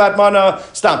is talking about Mana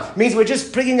Stam. Means we're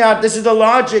just bringing out, this is the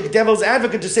logic, devil's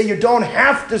advocate, to say you don't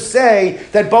have to say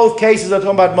that both cases are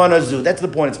talking about Mana Zu. That's the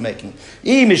point it's making.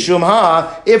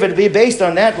 If it be based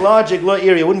on that logic, lo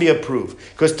iri, it wouldn't be a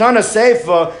proof. Because Tana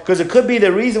Seifa, because it could be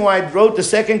the reason why I wrote the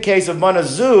second case of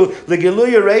Manazu, the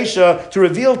Giluya Reisha, to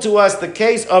reveal to us the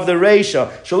case of the Reisha.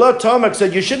 Shalot Tomak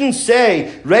said you shouldn't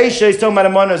say Reisha is talking about a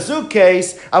Manazu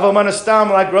case, of a Manastam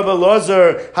like Rabbi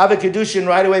Elazar, have a Kiddushin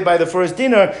right away by the first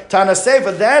dinner. Tana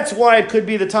Sefer, that's why it could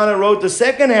be the Tana wrote the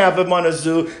second half of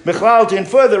Manazu, Mechlal, to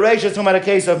infer the Reisha is talking about a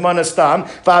case of Manastam,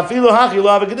 Fa'afilu Hachi, you'll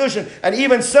have a Kiddushin. And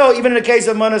even so, even in the case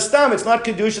of Manastam, it's not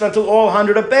Kiddushin until all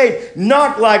 100 are paid,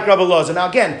 not like Rabbi Elazar. Now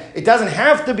again, it doesn't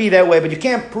have to be that way, but you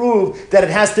can't prove that it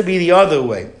has to be the other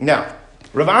way. Now,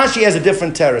 Rav Ashi has a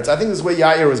different teretz. I think this is where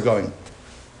Yair was going.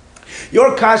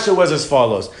 Your kasha was as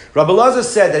follows. Rabbi Elazar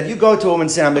said that if you go to a woman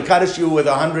and say, I'm mekadosh you with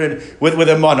 100, with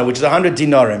a mana, which is 100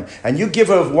 dinarim, and you give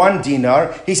her 1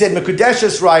 dinar, he said,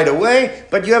 mekudeshes right away,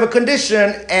 but you have a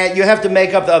condition, and you have to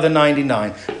make up the other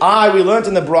 99. We learned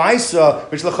in the Brisa,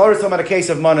 which l'chor is talking about a case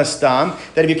of mana stam,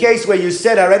 that if a case where you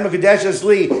said, Hared mekudeshes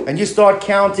li, and you start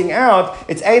counting out,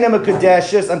 it's eina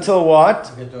mekudeshes until what?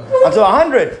 Until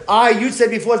 100. You said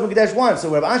before it's mekudesh 1. So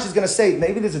Rabbi Ashi is going to say,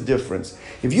 maybe there's a difference.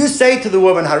 If you say to the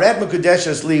woman, Hared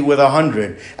mekudeshes li with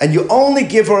 100, and you only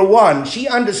give her 1, she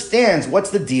understands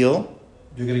what's the deal.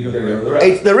 You're going to give her the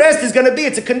rest. The rest is going to be,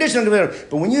 it's a condition.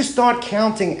 But when you start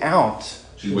counting out,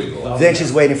 then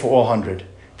she's waiting for all 100.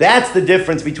 That's the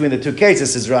difference between the two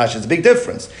cases, says Rashi. It's a big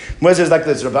difference. When it's like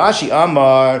this, Rav Ashi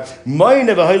Amar,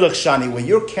 Shani, when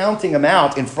you're counting them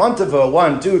out in front of her,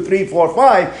 1, 2, 3, 4,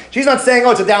 5, she's not saying,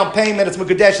 it's a down payment, it's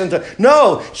Mukadesh.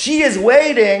 No, she is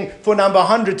waiting for number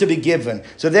 100 to be given.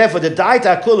 So therefore, the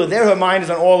Daita Kula, there her mind is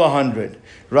on all 100.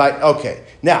 Right, okay.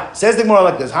 Now, says the Gemara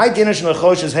like this. Hi, dinner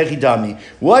shalachoshes hechidami.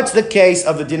 What's the case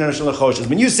of the dinner shalachoshes?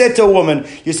 When you said to a woman,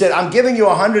 you said, I'm giving you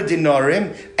 100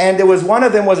 dinarim, and there was one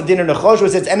of them was a dinner nechosh,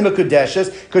 which says enema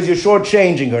kudeshes, because you're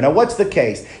shortchanging her. Now, what's the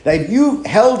case? Now, if you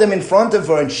held them in front of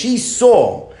her and she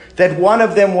saw that one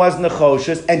of them was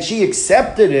nechoshes and she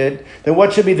accepted it, then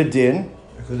what should be the din?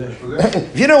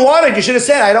 If you don't want it, you should have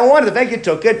said, I don't want it. The fact you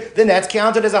took it, then that's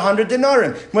counted as 100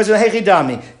 dinarim.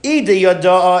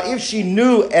 If she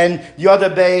knew and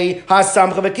yada-bei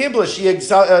hasamcha v'kibla,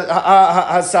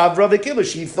 hasavra v'kibla,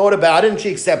 she thought about it and she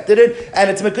accepted it, and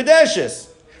it's mekudeshes.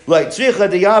 Like it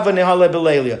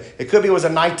could be it was a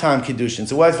nighttime kiddushin.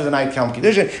 So what if it was a nighttime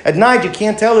kiddushin? At night you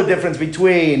can't tell the difference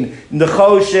between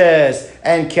nechoshes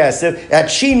and kesef. Had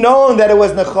she known that it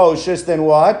was nechoshes, then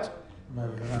what?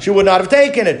 She would not have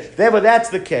taken it. Therefore, that's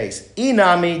the case.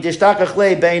 Inami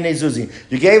dishtachachle beinei zuzi.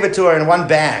 You gave it to her in one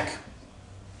bag,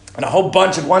 and a whole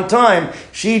bunch at one time.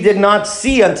 She did not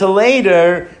see until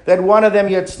later that one of them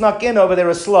you had snuck in over there,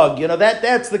 a slug.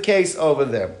 That's the case over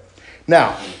there.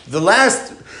 Now, the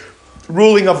last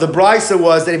ruling of the Brisa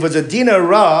was that if it was a dinar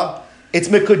ra, it's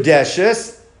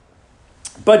mekudeshes,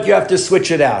 but you have to switch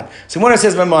it out. So one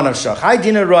says, Hi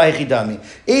dinar ra echidami.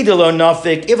 Idelo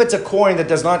nafik, if it's a coin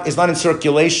that is not in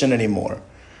circulation anymore.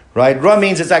 Right? Ra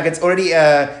means it's like it's already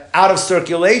out of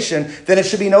circulation, then it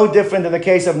should be no different than the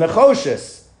case of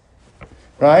nechoshes.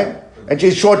 Right? And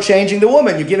she's shortchanging the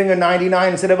woman. You're giving her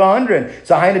 99 instead of 100.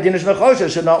 So haina dinar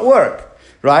nechoshes should not work.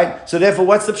 Right? So therefore,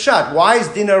 what's the pshat? Why is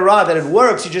dinar ra that it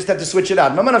works? You just have to switch it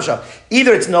out.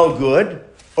 Either it's no good,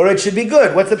 or it should be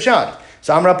good. What's the pshat?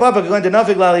 So Amra Papa going to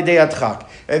nafik lali deyatchak.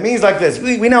 It means like this.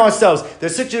 We know ourselves.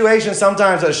 There's situations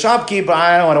sometimes a shopkeeper,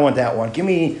 I don't want that one. Give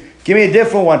me a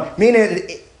different one. Meaning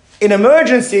in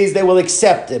emergencies they will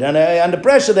accept it. And under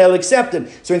pressure they'll accept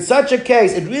it. So in such a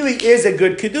case, it really is a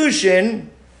good Kiddushin,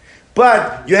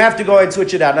 but you have to go ahead and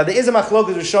switch it out. Now there is a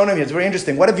machlokas rishonim here. It's very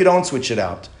interesting. What if you don't switch it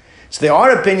out? So there are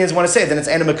opinions want to say then it's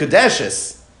enema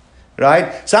kudeshes.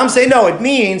 Right? Some say no, it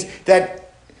means that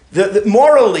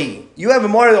morally, you have a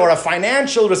moral or a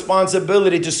financial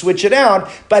responsibility to switch it out,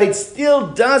 but it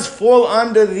still does fall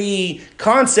under the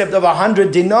concept of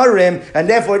 100 dinarim, and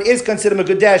therefore it is considered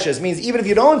mekudeshes. Means even if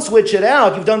you don't switch it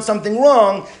out, you've done something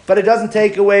wrong, but it doesn't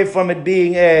take away from it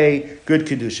being a good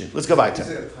kiddushin. Let's go back to it. Is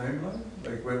there a timeline?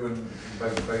 Like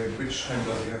by which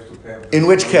timeline you have to pay? In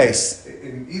which case?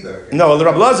 In either case. No, the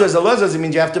Rabbi Lazar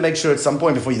means you have to make sure at some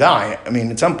point before you die. I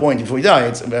mean, at some point before you die,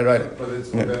 it's right. But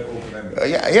it's not that open-ended.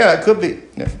 Yeah, it could be.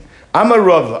 Yeah. Amar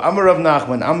Rav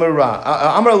Nachman, Amar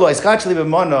Lo, Iskachli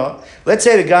b'mono. Let's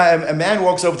say a man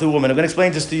walks over to a woman. I'm going to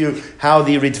explain this to you how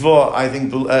the Ritva, I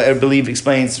believe,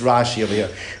 explains Rashi over here.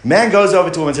 Man goes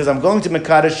over to a woman and says, I'm going to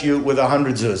Mekadesh you with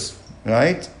 100 zuz,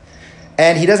 right?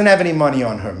 And he doesn't have any money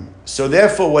on him. So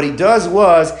therefore, what he does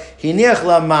was, hiniach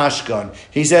la mashkan.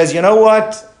 He says, you know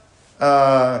what?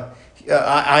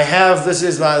 I have this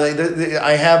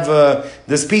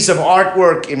piece of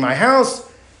artwork in my house.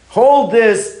 Hold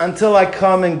this until I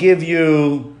come and give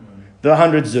you the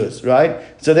 100 zuz, right?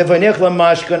 So therefore, hiniach la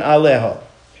mashkan aleho.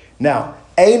 Now,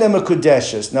 eina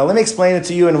mekudeshes. Now let me explain it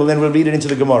to you, and then we'll read it into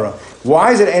the Gemara.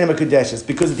 Why is it eina mekudeshes?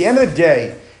 Because at the end of the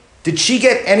day, did she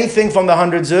get anything from the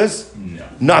 100 zuz? No.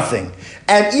 Nothing.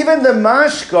 And even the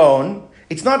mashkon,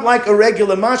 it's not like a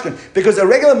regular mashkon, because a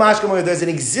regular mashkon where there's an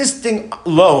existing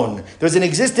loan, there's an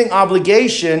existing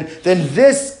obligation, then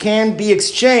this can be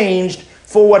exchanged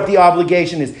for what the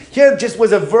obligation is. Here it just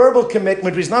was a verbal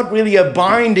commitment, which is not really a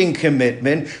binding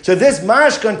commitment. So this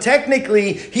mashkon,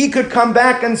 technically, he could come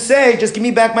back and say, just give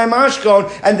me back my mashkon,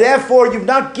 and therefore you've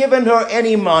not given her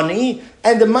any money,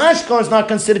 and the mashkon is not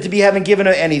considered to be having given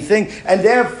her anything, and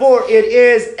therefore it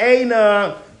is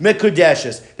eina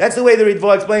mekudeshes. That's the way the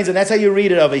Ritva explains it, and that's how you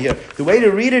read it over here. The way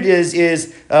to read it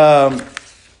is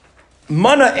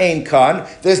mana ein kan.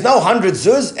 There's no 100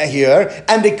 zuz here,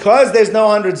 and because there's no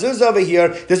 100 zuz over here,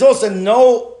 there's also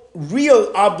no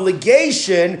real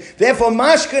obligation. Therefore,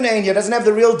 mashkan ein here doesn't have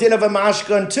the real din of a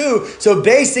mashkan too. So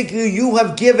basically, you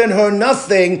have given her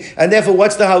nothing, and therefore,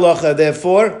 what's the halacha?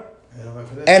 Therefore,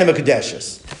 enema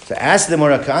kedeshes. So ask the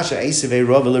Morakasha, Eisavei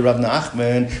Rav Rav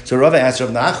Nachman. So Rav asked Rav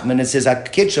Nachman and says,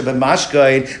 "Hakitcha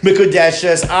b'mashkain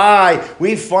mekudeshes."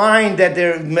 We find that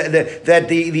the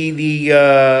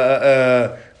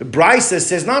Brisa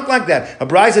says not like that. A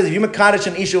Brisa says if you mekadesh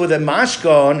an isha with a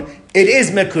mashkon, it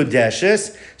is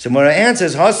mekudeshes. So Mora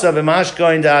answers, "Hasa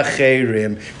b'mashkain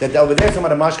da'acherim." That over there, talking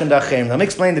about a mashkon da'acherim. Let me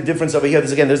explain the difference over here.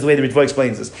 This is the way the Ritva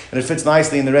explains this, and it fits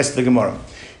nicely in the rest of the Gemara.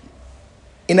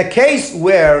 In a case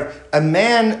where a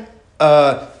man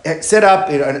set up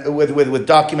with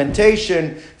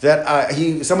documentation that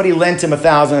somebody lent him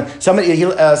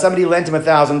 $1,000. Somebody lent him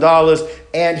 $1,000,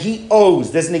 and he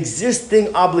owes. There's an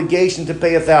existing obligation to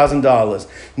pay $1,000.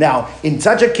 Now, in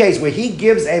such a case where he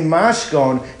gives a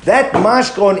mashkon, that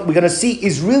mashkon we're going to see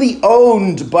is really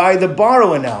owned by the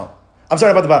borrower now. I'm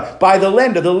sorry about the borrower, by the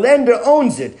lender. The lender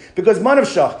owns it because manav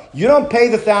shach. You don't pay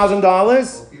the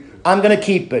 $1,000. I'm going to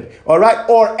keep it, all right?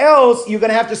 Or else you're going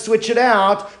to have to switch it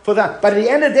out for that. But at the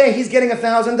end of the day, he's getting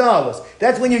 $1,000.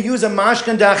 That's when you use a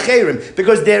mashkan da'acherim,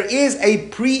 because there is a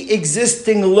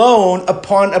pre-existing loan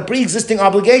upon a pre-existing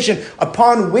obligation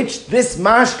upon which this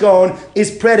mashkan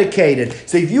is predicated.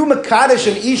 So if you makadosh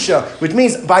an isha, which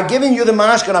means by giving you the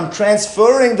mashkan, I'm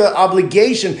transferring the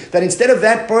obligation that instead of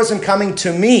that person coming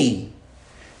to me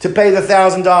to pay the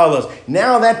 $1,000.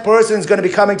 Now that person is going to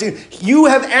be coming to you. You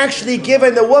have actually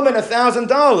given the woman $1,000.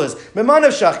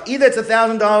 Memanav shach. Either it's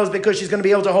 $1,000 because she's going to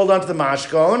be able to hold on to the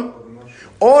mashkon,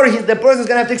 or the person's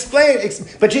going to have to explain.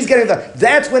 But she's getting that.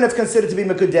 That's when it's considered to be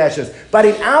mekudeshes. But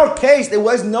in our case, there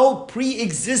was no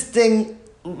pre-existing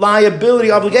liability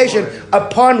obligation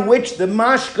upon which the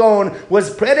mashkon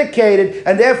was predicated,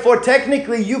 and therefore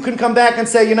technically you can come back and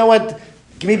say, you know what?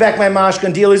 Give me back my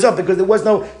mashkan, deal is up, because there was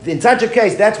no, in such a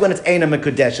case, that's when it's Eina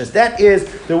Mekudeshes. That is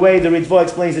the way the Ritva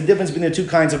explains the difference between the two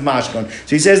kinds of mashkan.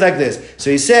 So he says like this. So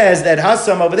he says that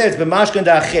Hassam over there, it's b'mashkan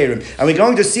da'acherim. And we're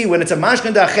going to see when it's a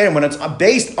mashkan da'acherim, when it's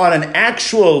based on an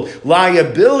actual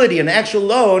liability, an actual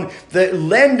loan, the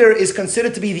lender is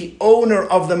considered to be the owner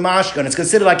of the mashkan. It's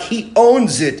considered like he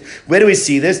owns it. Where do we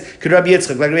see this? Rabbi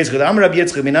Yitzchak, like Rabbi Yitzchak,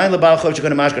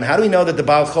 how do we know that the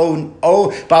Baal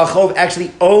Chov actually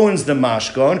owns the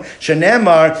mashkan?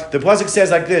 Shenemar, the pasuk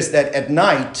says like this, that at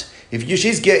night, if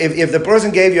the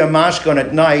person gave you a mashkon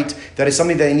at night, that is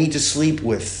something that they need to sleep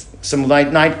with, some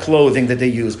night clothing that they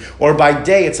use, or by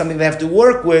day it's something they have to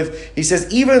work with, he says,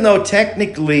 even though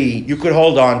technically you could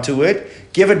hold on to it,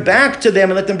 give it back to them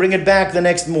and let them bring it back the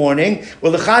next morning.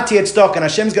 Well, the chati had stock, and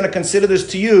Hashem's going to consider this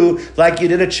to you like you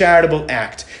did a charitable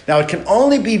act. Now, it can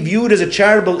only be viewed as a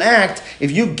charitable act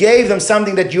if you gave them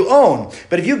something that you own.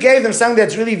 But if you gave them something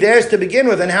that's really theirs to begin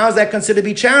with, then how is that considered to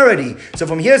be charity? So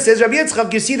from here, says Rabbi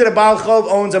Yitzchak, you see that a Baal Chov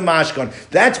owns a mashkon.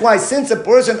 That's why, since a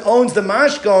person owns the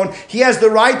mashkon, he has the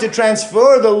right to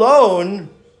transfer the loan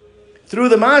through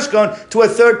the mashkon to a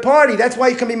third party. That's why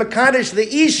you can be makadosh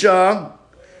the isha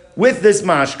with this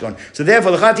mashkon. So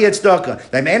therefore, if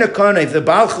the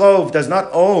Baal Chov does not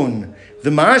own the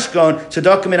mashkon,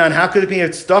 tzedakah minan, how could it be a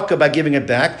tzedakah by giving it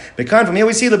back? From here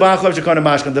we see the Baal Chov shekona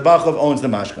mashkon. The Baal Chov owns the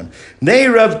mashkon. Nei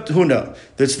Rav Huna,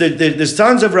 the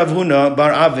sons of Rav Huna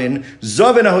bar Avin,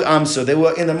 Zovin Amso, they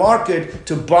were in the market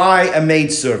to buy a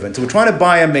maidservant. So we're trying to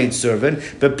buy a maidservant,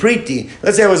 but Priti,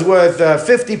 let's say it was worth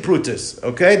 50 prutas.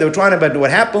 Okay, they were trying to. But what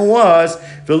happened was,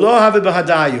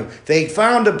 they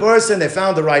found a person, they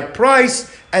found the right price,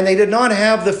 and they did not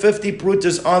have the 50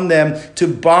 prutas on them to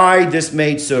buy this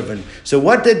maidservant. So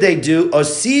what did they do?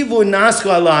 Osivu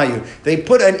nasku alayu. They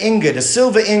put an ingot, a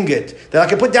silver ingot. They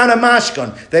like put down a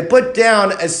mashkon. They put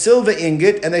down a silver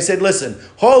ingot, and they said, listen,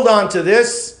 hold on to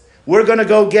this. We're going to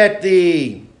go get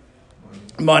the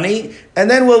money, and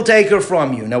then we'll take her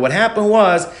from you. Now what happened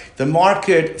was, the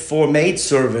market for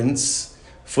maidservants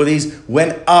for these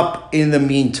went up in the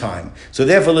meantime. So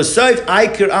therefore, l'soif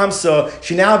Aikir Amsa,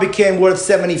 she now became worth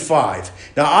 75.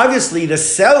 Now obviously the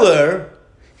seller,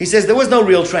 he says, there was no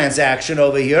real transaction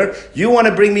over here. You want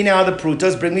to bring me now the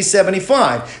prutas, bring me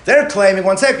 75. They're claiming,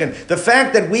 one second, the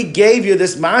fact that we gave you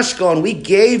this mashkon, we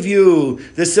gave you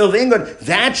the silver ingot,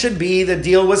 that should be the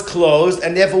deal was closed,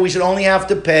 and therefore we should only have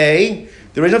to pay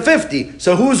the original 50.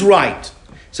 So who's right?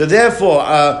 So therefore,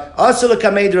 so they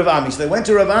went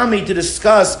to Rav Ami to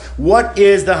discuss what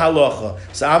is the halacha.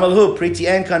 So amalhu priti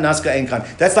enkan naska enkan.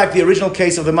 That's like the original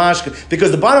case of the mashka,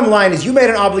 because the bottom line is you made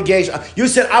an obligation. You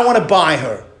said, I want to buy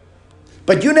her,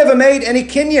 but you never made any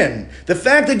kinyan. The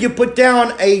fact that you put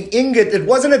down a ingot, it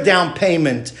wasn't a down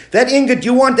payment. That ingot,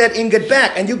 you want that ingot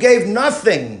back, and you gave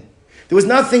nothing. There was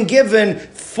nothing given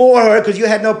for her because you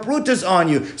had no prutas on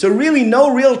you. So really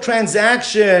no real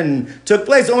transaction took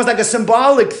place. Almost like a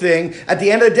symbolic thing. At the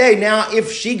end of the day, now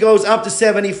if she goes up to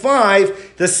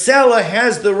 75, the seller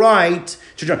has the right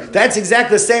to join. That's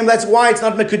exactly the same. That's why it's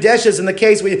not mekudeshes in the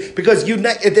case where because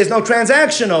there's no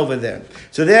transaction over there.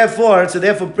 So therefore,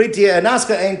 priti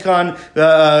naska enkan,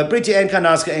 priti enkan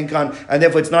naska enkan, and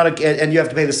therefore it's not and you have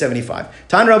to pay the 75.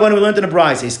 Tan Rabban, we learned in the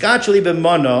Brayse, skachli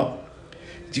b'mono.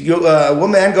 A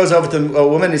woman goes over to a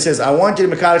woman and says, I want you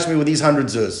to mekadosh me with these 100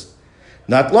 zuz.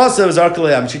 Not loss of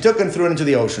zarkalayam. She took and threw it into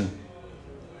the ocean.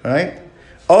 Right?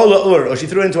 Or she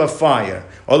threw it into a fire.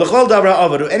 Or l'chol dabra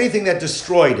avaru, anything that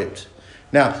destroyed it.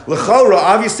 Now, l'chora,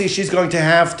 obviously she's going to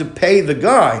have to pay the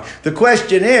guy. The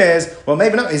question is, well,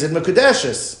 maybe not, is it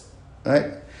mekudeshes?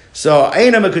 Right? So,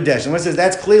 ain't a mekudeshes. One says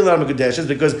that's clearly not mekudeshes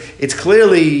because it's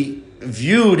clearly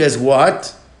viewed as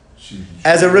what?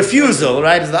 As a refusal,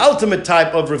 right? It's the ultimate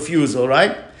type of refusal,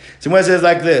 right? So one says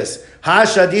like this,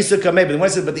 Ha-shadisa kameh, but one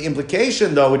says, but the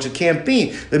implication though, which it can't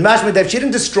be, the mashma that she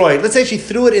didn't destroy it, let's say she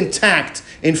threw it intact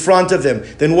in front of them,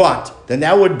 then what? Then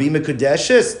that would be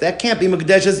mekudeshes. That can't be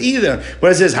mekudeshes either.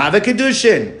 Where it says, have a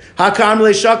Kiddushin, ha-kam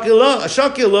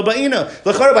le-shakil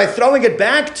lo-ba'ina. By throwing it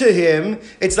back to him,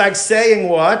 it's like saying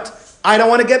what? I don't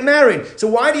want to get married. So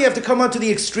why do you have to come up to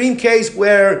the extreme case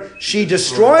where she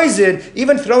destroys it?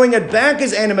 Even throwing it back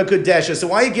is anima kudesha. So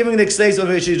why are you giving the case of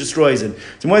where she destroys it?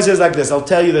 So one says like this, I'll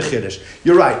tell you the chiddush.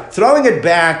 You're right. Throwing it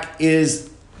back is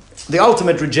the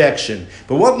ultimate rejection.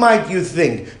 But what might you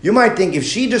think? You might think if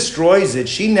she destroys it,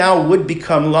 she now would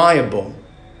become liable.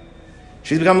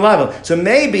 She's become liable. So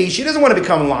maybe she doesn't want to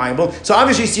become liable. So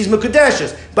obviously she's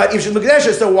mekudeshes. But if she's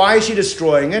mekudeshes, so why is she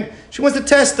destroying it? She wants to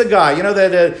test the guy. You know,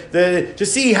 to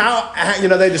see how you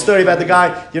know, the story about the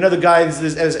guy. You know, the guy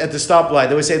is at the stoplight.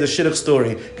 They always say the shidduch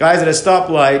story. Guy's at a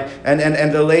stoplight,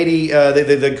 and the lady,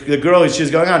 the girl she's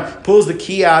going on, pulls the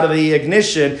key out of the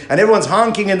ignition, and everyone's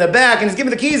honking in the back, and he's giving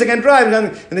the keys, I can drive.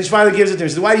 And then she finally gives it to him.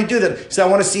 She says, why do you do that? She said, I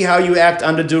want to see how you act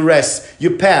under duress.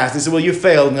 You passed. He said, well, you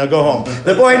failed. Now go home.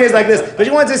 The point is like this. But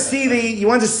you want to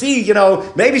see, you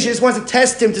know, maybe she just wants to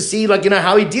test him to see, like, you know,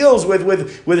 how he deals with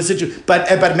the situation.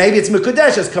 But maybe it's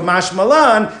mekudeshes, kamash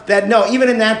malan, that no, even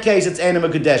in that case, it's anima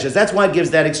mekudeshes. That's why it gives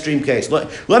that extreme case.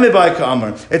 Let me buy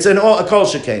ka'amar. It's a kol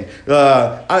shekain.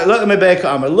 Let me buy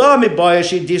ka'amar. Let me buy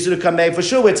she disu kamei. For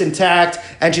sure, it's intact,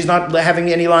 and she's not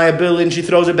having any liability, and she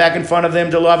throws it back in front of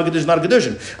them. To love it, not a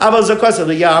kedushin.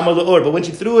 But when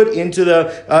she threw it into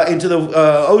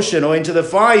the ocean or into the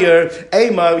fire,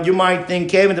 ema, you might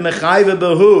think,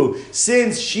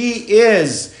 since she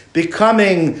is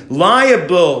becoming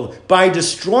liable by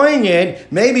destroying it,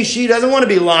 maybe she doesn't want to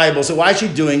be liable. So why is she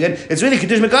doing it? It's really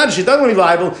Kiddush Mekadosh. She doesn't want to be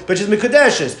liable, but she's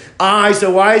Mekadeshes.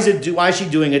 So why is she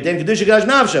doing it? Then Kiddush Mekadosh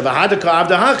Navsha. V'hadaka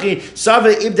avdahachi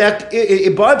sava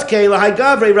ibadke lahai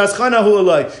gavre raschana hu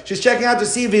aloi. She's checking out to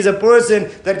see if he's a person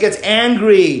that gets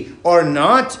angry or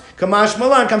not. Kamash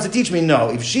Malan comes to teach me, no.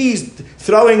 If she's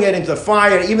throwing it into the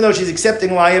fire, even though she's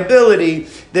accepting liability,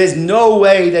 there's no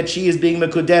way that she is being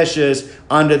Mekudeshes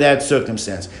under that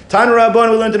circumstance. Tanu Rabbon,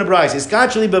 we learned in the Bryce.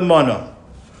 Iskachli b'mono.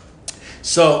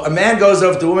 So a man goes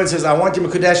over to a woman and says, I want you to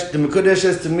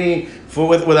Mekudeshes to me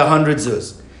with 100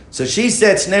 zuz. So she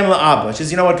said, Shneim la'abba. She says,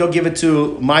 you know what, go give it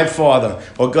to my father.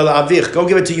 Or go la'avich, go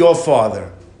give it to your father.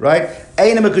 Right?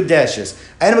 Eina mekudeshes.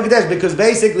 Eina mekudeshes, because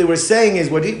basically we're saying is,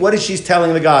 what is she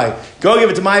telling the guy? Go give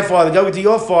it to my father, go give it to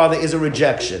your father, is a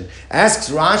rejection.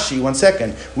 Asks Rashi, 1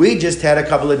 second, we just had a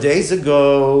couple of days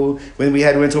ago, when we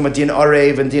went to a Din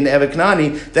Arev and Din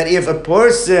Eveknani, that if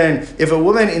a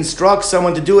woman instructs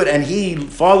someone to do it and he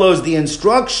follows the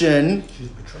instruction,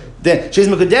 then she's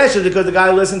mekudeshes because the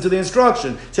guy listened to the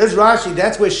instruction. Says Rashi,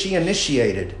 that's where she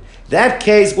initiated. That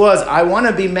case was, I want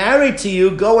to be married to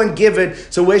you, go and give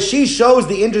it. So where she shows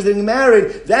the interest in being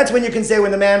married, that's when you can say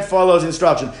when the man follows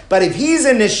instruction. But if he's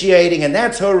initiating and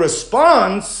that's her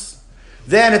response,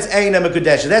 then it's Eina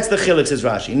Mekudesha. That's the chiluk, says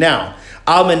Rashi. Now,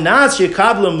 Al Menas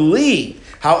Shekavlam Li.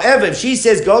 However, if she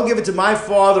says, go give it to my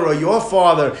father or your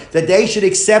father, that they should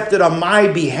accept it on my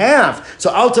behalf,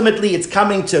 so ultimately it's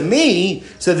coming to me,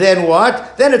 so then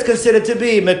what? Then it's considered to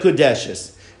be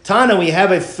Mekudeshes. Tana, we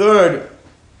have a third.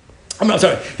 I'm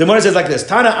sorry. The Gemara says like this: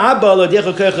 Tana Abba lo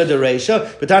derech koich de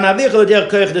reisha, but Tana Avich lo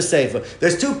derech koich de sefer.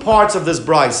 There's two parts of this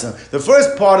brisa. The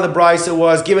first part of the brisa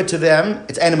was give it to them.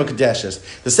 It's Eina Mekudeshes.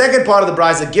 The second part of the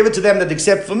brisa, give it to them that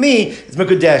accept for me. It's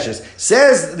Mekudeshes.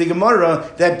 Says the Gemara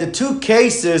that the two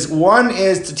cases, one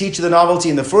is to teach the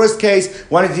novelty in the first case,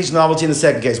 one is to teach the novelty in the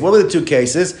second case. What were the two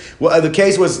cases? Well, the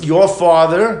case was your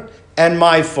father and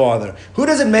my father. Who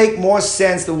does it make more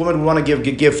sense the woman would want to give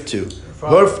a gift to?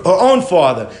 Her own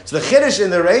father. So the chiddush in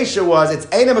the Reisha was, it's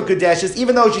Eina Mekudeshes,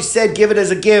 even though she said give it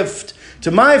as a gift to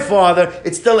my father,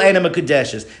 it's still Eina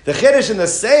Mekudeshes. The chiddush in the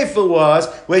Sefer was,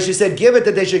 where she said give it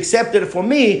that they should accept it for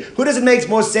me, who does it make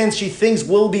more sense she thinks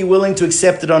will be willing to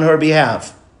accept it on her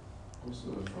behalf?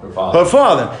 Her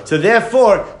father. So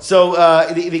therefore, the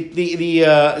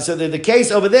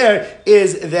case over there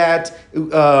is that,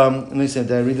 let me see,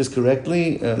 did I read this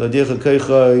correctly?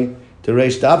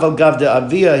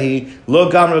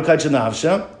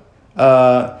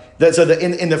 The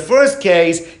In the first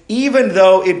case, even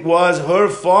though it was her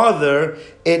father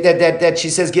that she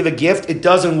says give a gift, it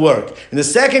doesn't work. In the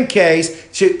second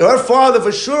case, her father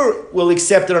for sure will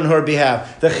accept it on her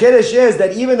behalf. The chiddush is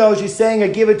that even though she's saying I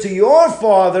give it to your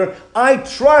father, I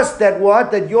trust that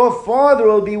your father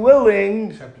will be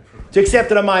willing to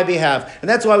accept it on my behalf. And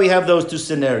that's why we have those two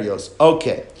scenarios.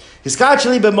 Okay. Now we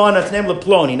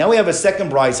have a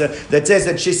second brisa that says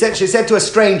that she said to a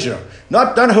stranger,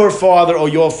 not her father or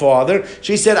your father.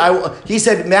 He said,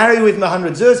 marry with me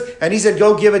 100 zuz, and he said,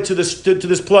 go give it to this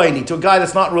Ploni, to a guy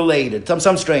that's not related,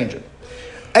 some stranger.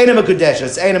 Einam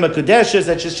Kudeshes,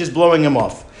 that's just blowing him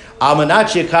off.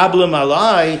 Almanach Yekablim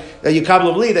Alai,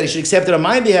 Yekablim Li, that he should accept it on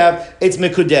my behalf, it's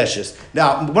Mikudeshes.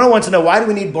 Now, one wants to know, why do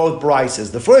we need both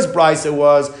brises? The first brisa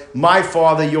was, my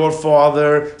father, your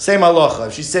father, same halacha.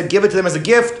 If she said, give it to them as a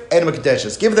gift, and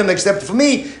Mikudeshes. Give them, accept it for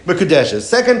me, Mikudeshes.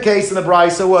 Second case in the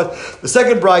brisa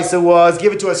was,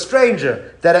 give it to a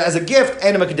stranger, that as a gift,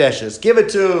 and Mikudeshes. Give it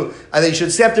to, and they should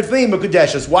accept it for me,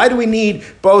 Mikudeshes. Why do we need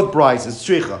both brises?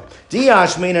 Stricha.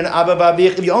 Diashmin and Abba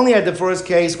Babich, if you only had the first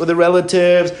case with the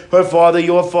relatives, her father,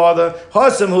 your father,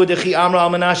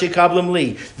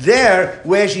 there,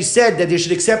 where she said that they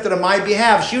should accept it on my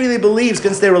behalf, she really believes,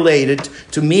 since they're related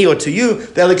to me or to you,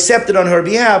 they'll accept it on her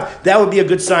behalf. That would be a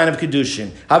good sign of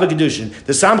Kiddushin. Have a Kiddushin.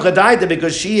 The Samcha Daita,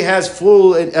 because she has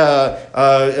full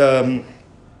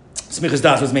Smichas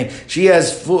Das was mean. She's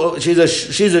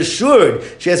assured.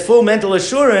 She has full mental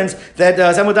assurance that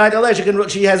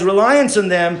she has reliance on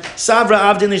them. Savra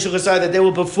Avdin Lishuchasai, that they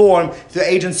will perform the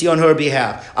agency on her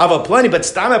behalf. Ava plenty, but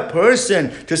stam a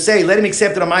person to say, let him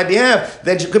accept it on my behalf,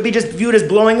 then she could be just viewed as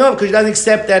blowing up because she doesn't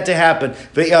accept that to happen.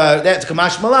 That's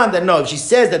Kamash Malan. That no, if she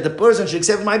says that the person should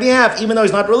accept on my behalf, even though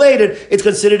he's not related, it's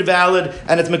considered valid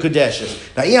and it's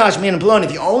Mekudeshes. Now Iash and Ploni,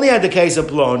 if you only had the case of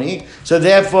Ploni, so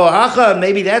therefore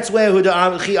maybe that's where where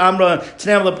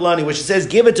she says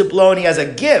give it to Ploni as a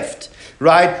gift,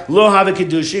 right? Lo have a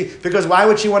kiddushi, because why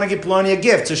would she want to give Ploni a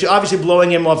gift? So she's obviously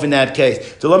blowing him off in that case.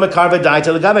 So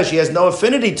she has no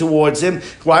affinity towards him.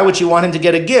 Why would she want him to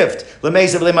get a gift? To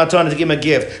give him a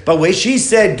gift. But when she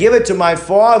said give it to my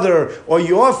father or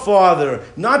your father,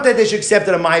 not that they should accept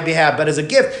it on my behalf, but as a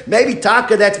gift, maybe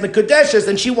Taka, that's Mekudeshes,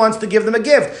 and she wants to give them a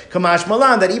gift. Kamash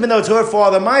Malan, that even though it's her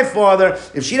father, my father,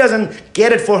 if she doesn't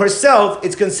get it for herself,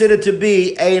 it's considered to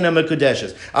be Eina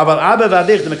Mekudeshes.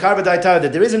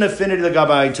 That there is an affinity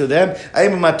to them.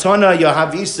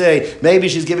 Maybe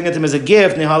she's giving it to them as a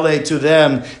gift to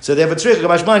them. So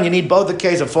therefore, you need both the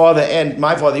case of father and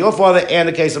my father, your father, and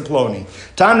the case of Ploni.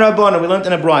 Tan Rabbana, we learned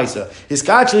in a brisa.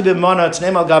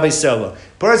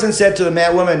 Person said to the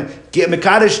woman, be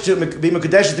Mekadesh to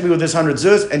me with this 100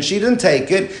 zuz, and she didn't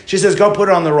take it. She says, go put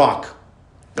it on the rock.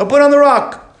 Go put it on the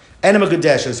rock. And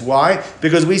Mekadesh. Why?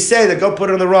 Because we say that go put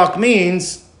it on the rock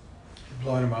means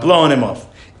blowing him off.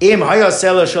 But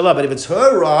if it's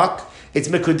her rock, it's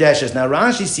Mekudeshes. Now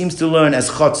Rashi seems to learn as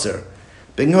Chotzer.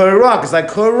 Being her rock, it's like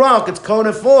her rock, it's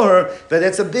Kona for her, but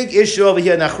that's a big issue over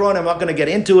here in Achron. I'm not going to get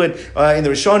into it in the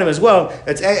Rishonim as well.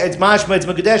 It's Mashma, it's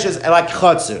Mekudeshes, like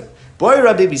Chotzer. Boy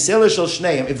Rabbi Bisela Shel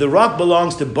Shneim, if the rock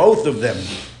belongs to both of them,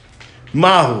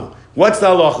 Mahu, what's the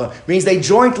halacha? Means they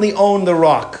jointly own the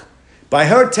rock. By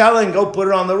her telling, go put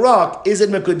it on the rock, is it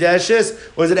Mekudeshes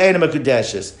or is it Eina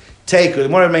Mekudeshes? Teku. The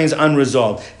more remains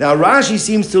unresolved. Now Rashi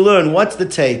seems to learn what's the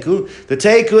teku. The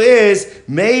teku is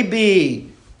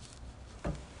maybe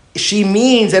she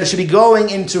means that it should be going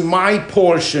into my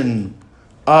portion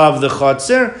of the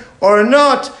chotzer, or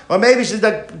not, or maybe she's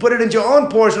like put it into your own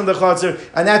portion of the chotzer,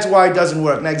 and that's why it doesn't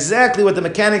work. Now exactly what the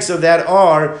mechanics of that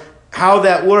are, how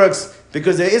that works.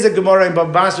 Because there is a Gemara in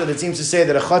Bava Basra that seems to say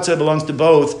that a chotzer belongs to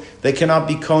both. They cannot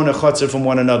be kona chotzer from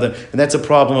one another. And that's a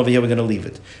problem over here. We're going to leave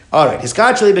it. All right.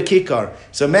 Hiskachli bekikar.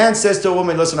 So a man says to a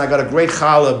woman, listen, I got a great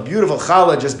challah, beautiful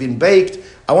challah, just been baked.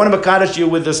 I want to makadosh you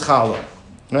with this challah.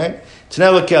 Right?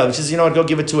 Tanel Kel. He says, you know what, go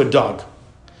give it to a dog.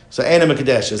 So Eina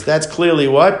Mekudeshes. That's clearly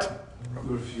what?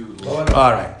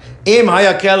 All right. Im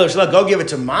hayakel, go give it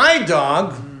to my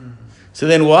dog. So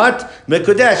then what?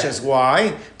 Mekudeshes.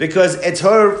 Why? Because it's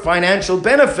her financial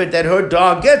benefit that her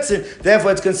dog gets it.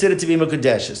 Therefore, it's considered to be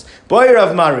Mekudeshes. Boy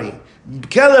Rav Mari.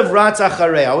 Kelev ratz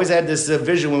acharei. I always had this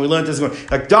vision when we learned this.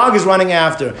 Like dog is running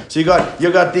after. So you got the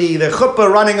chuppah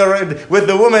running around with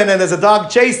the woman, and there's a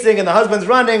dog chasing, and the husband's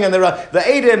running, and the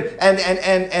 8a-b,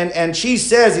 and she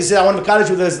says, he said, I want to mekadosh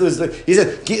with this. He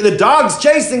said, the dog's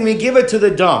chasing me. Give it to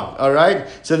the dog. All right.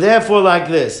 So therefore, like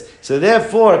this. So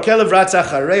therefore, kelev ratz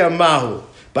acharei mahu.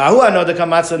 Do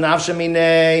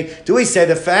we say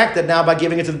the fact that now by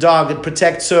giving it to the dog, it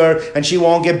protects her and she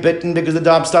won't get bitten because the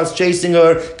dog starts chasing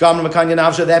her?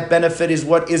 That benefit is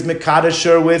what is Mekadosh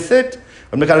her with it?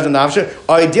 Or do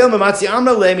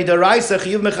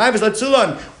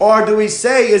we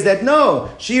say is that no,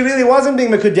 she really wasn't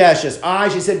being Mekudeshes.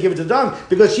 She said give it to the dog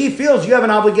because she feels you have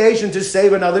an obligation to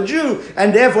save another Jew,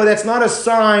 and therefore that's not a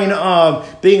sign of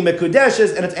being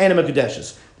Mekudeshes, and it's Eina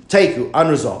Mekudeshes. Teiku,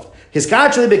 unresolved. His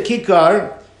kachli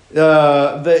bekikar. So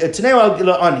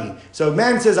a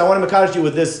man says, I want to mekadosh you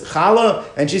with this challah,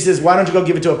 and she says, why don't you go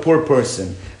give it to a poor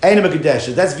person?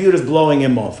 That's viewed as blowing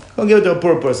him off. Go give it to a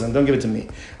poor person, don't give it to me.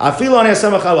 Now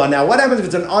what happens if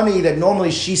it's an ani that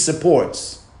normally she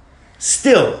supports?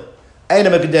 Still,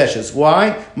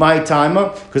 why? My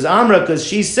timer. Because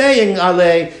she's saying,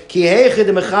 the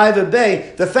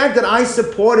fact that I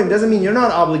support him doesn't mean you're not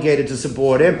obligated to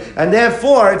support him. And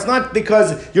therefore, it's not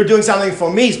because you're doing something for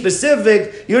me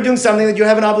specific, you're doing something that you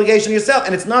have an obligation yourself.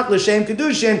 And it's not l'shem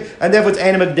Kiddushin, and therefore it's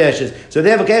Eina Mekudeshes. So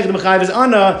therefore,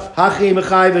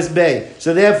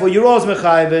 so therefore, you're also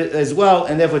Mechayiv as well,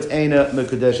 and therefore it's Eina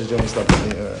Mekudeshes.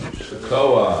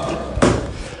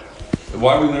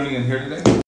 Why are we learning in here today?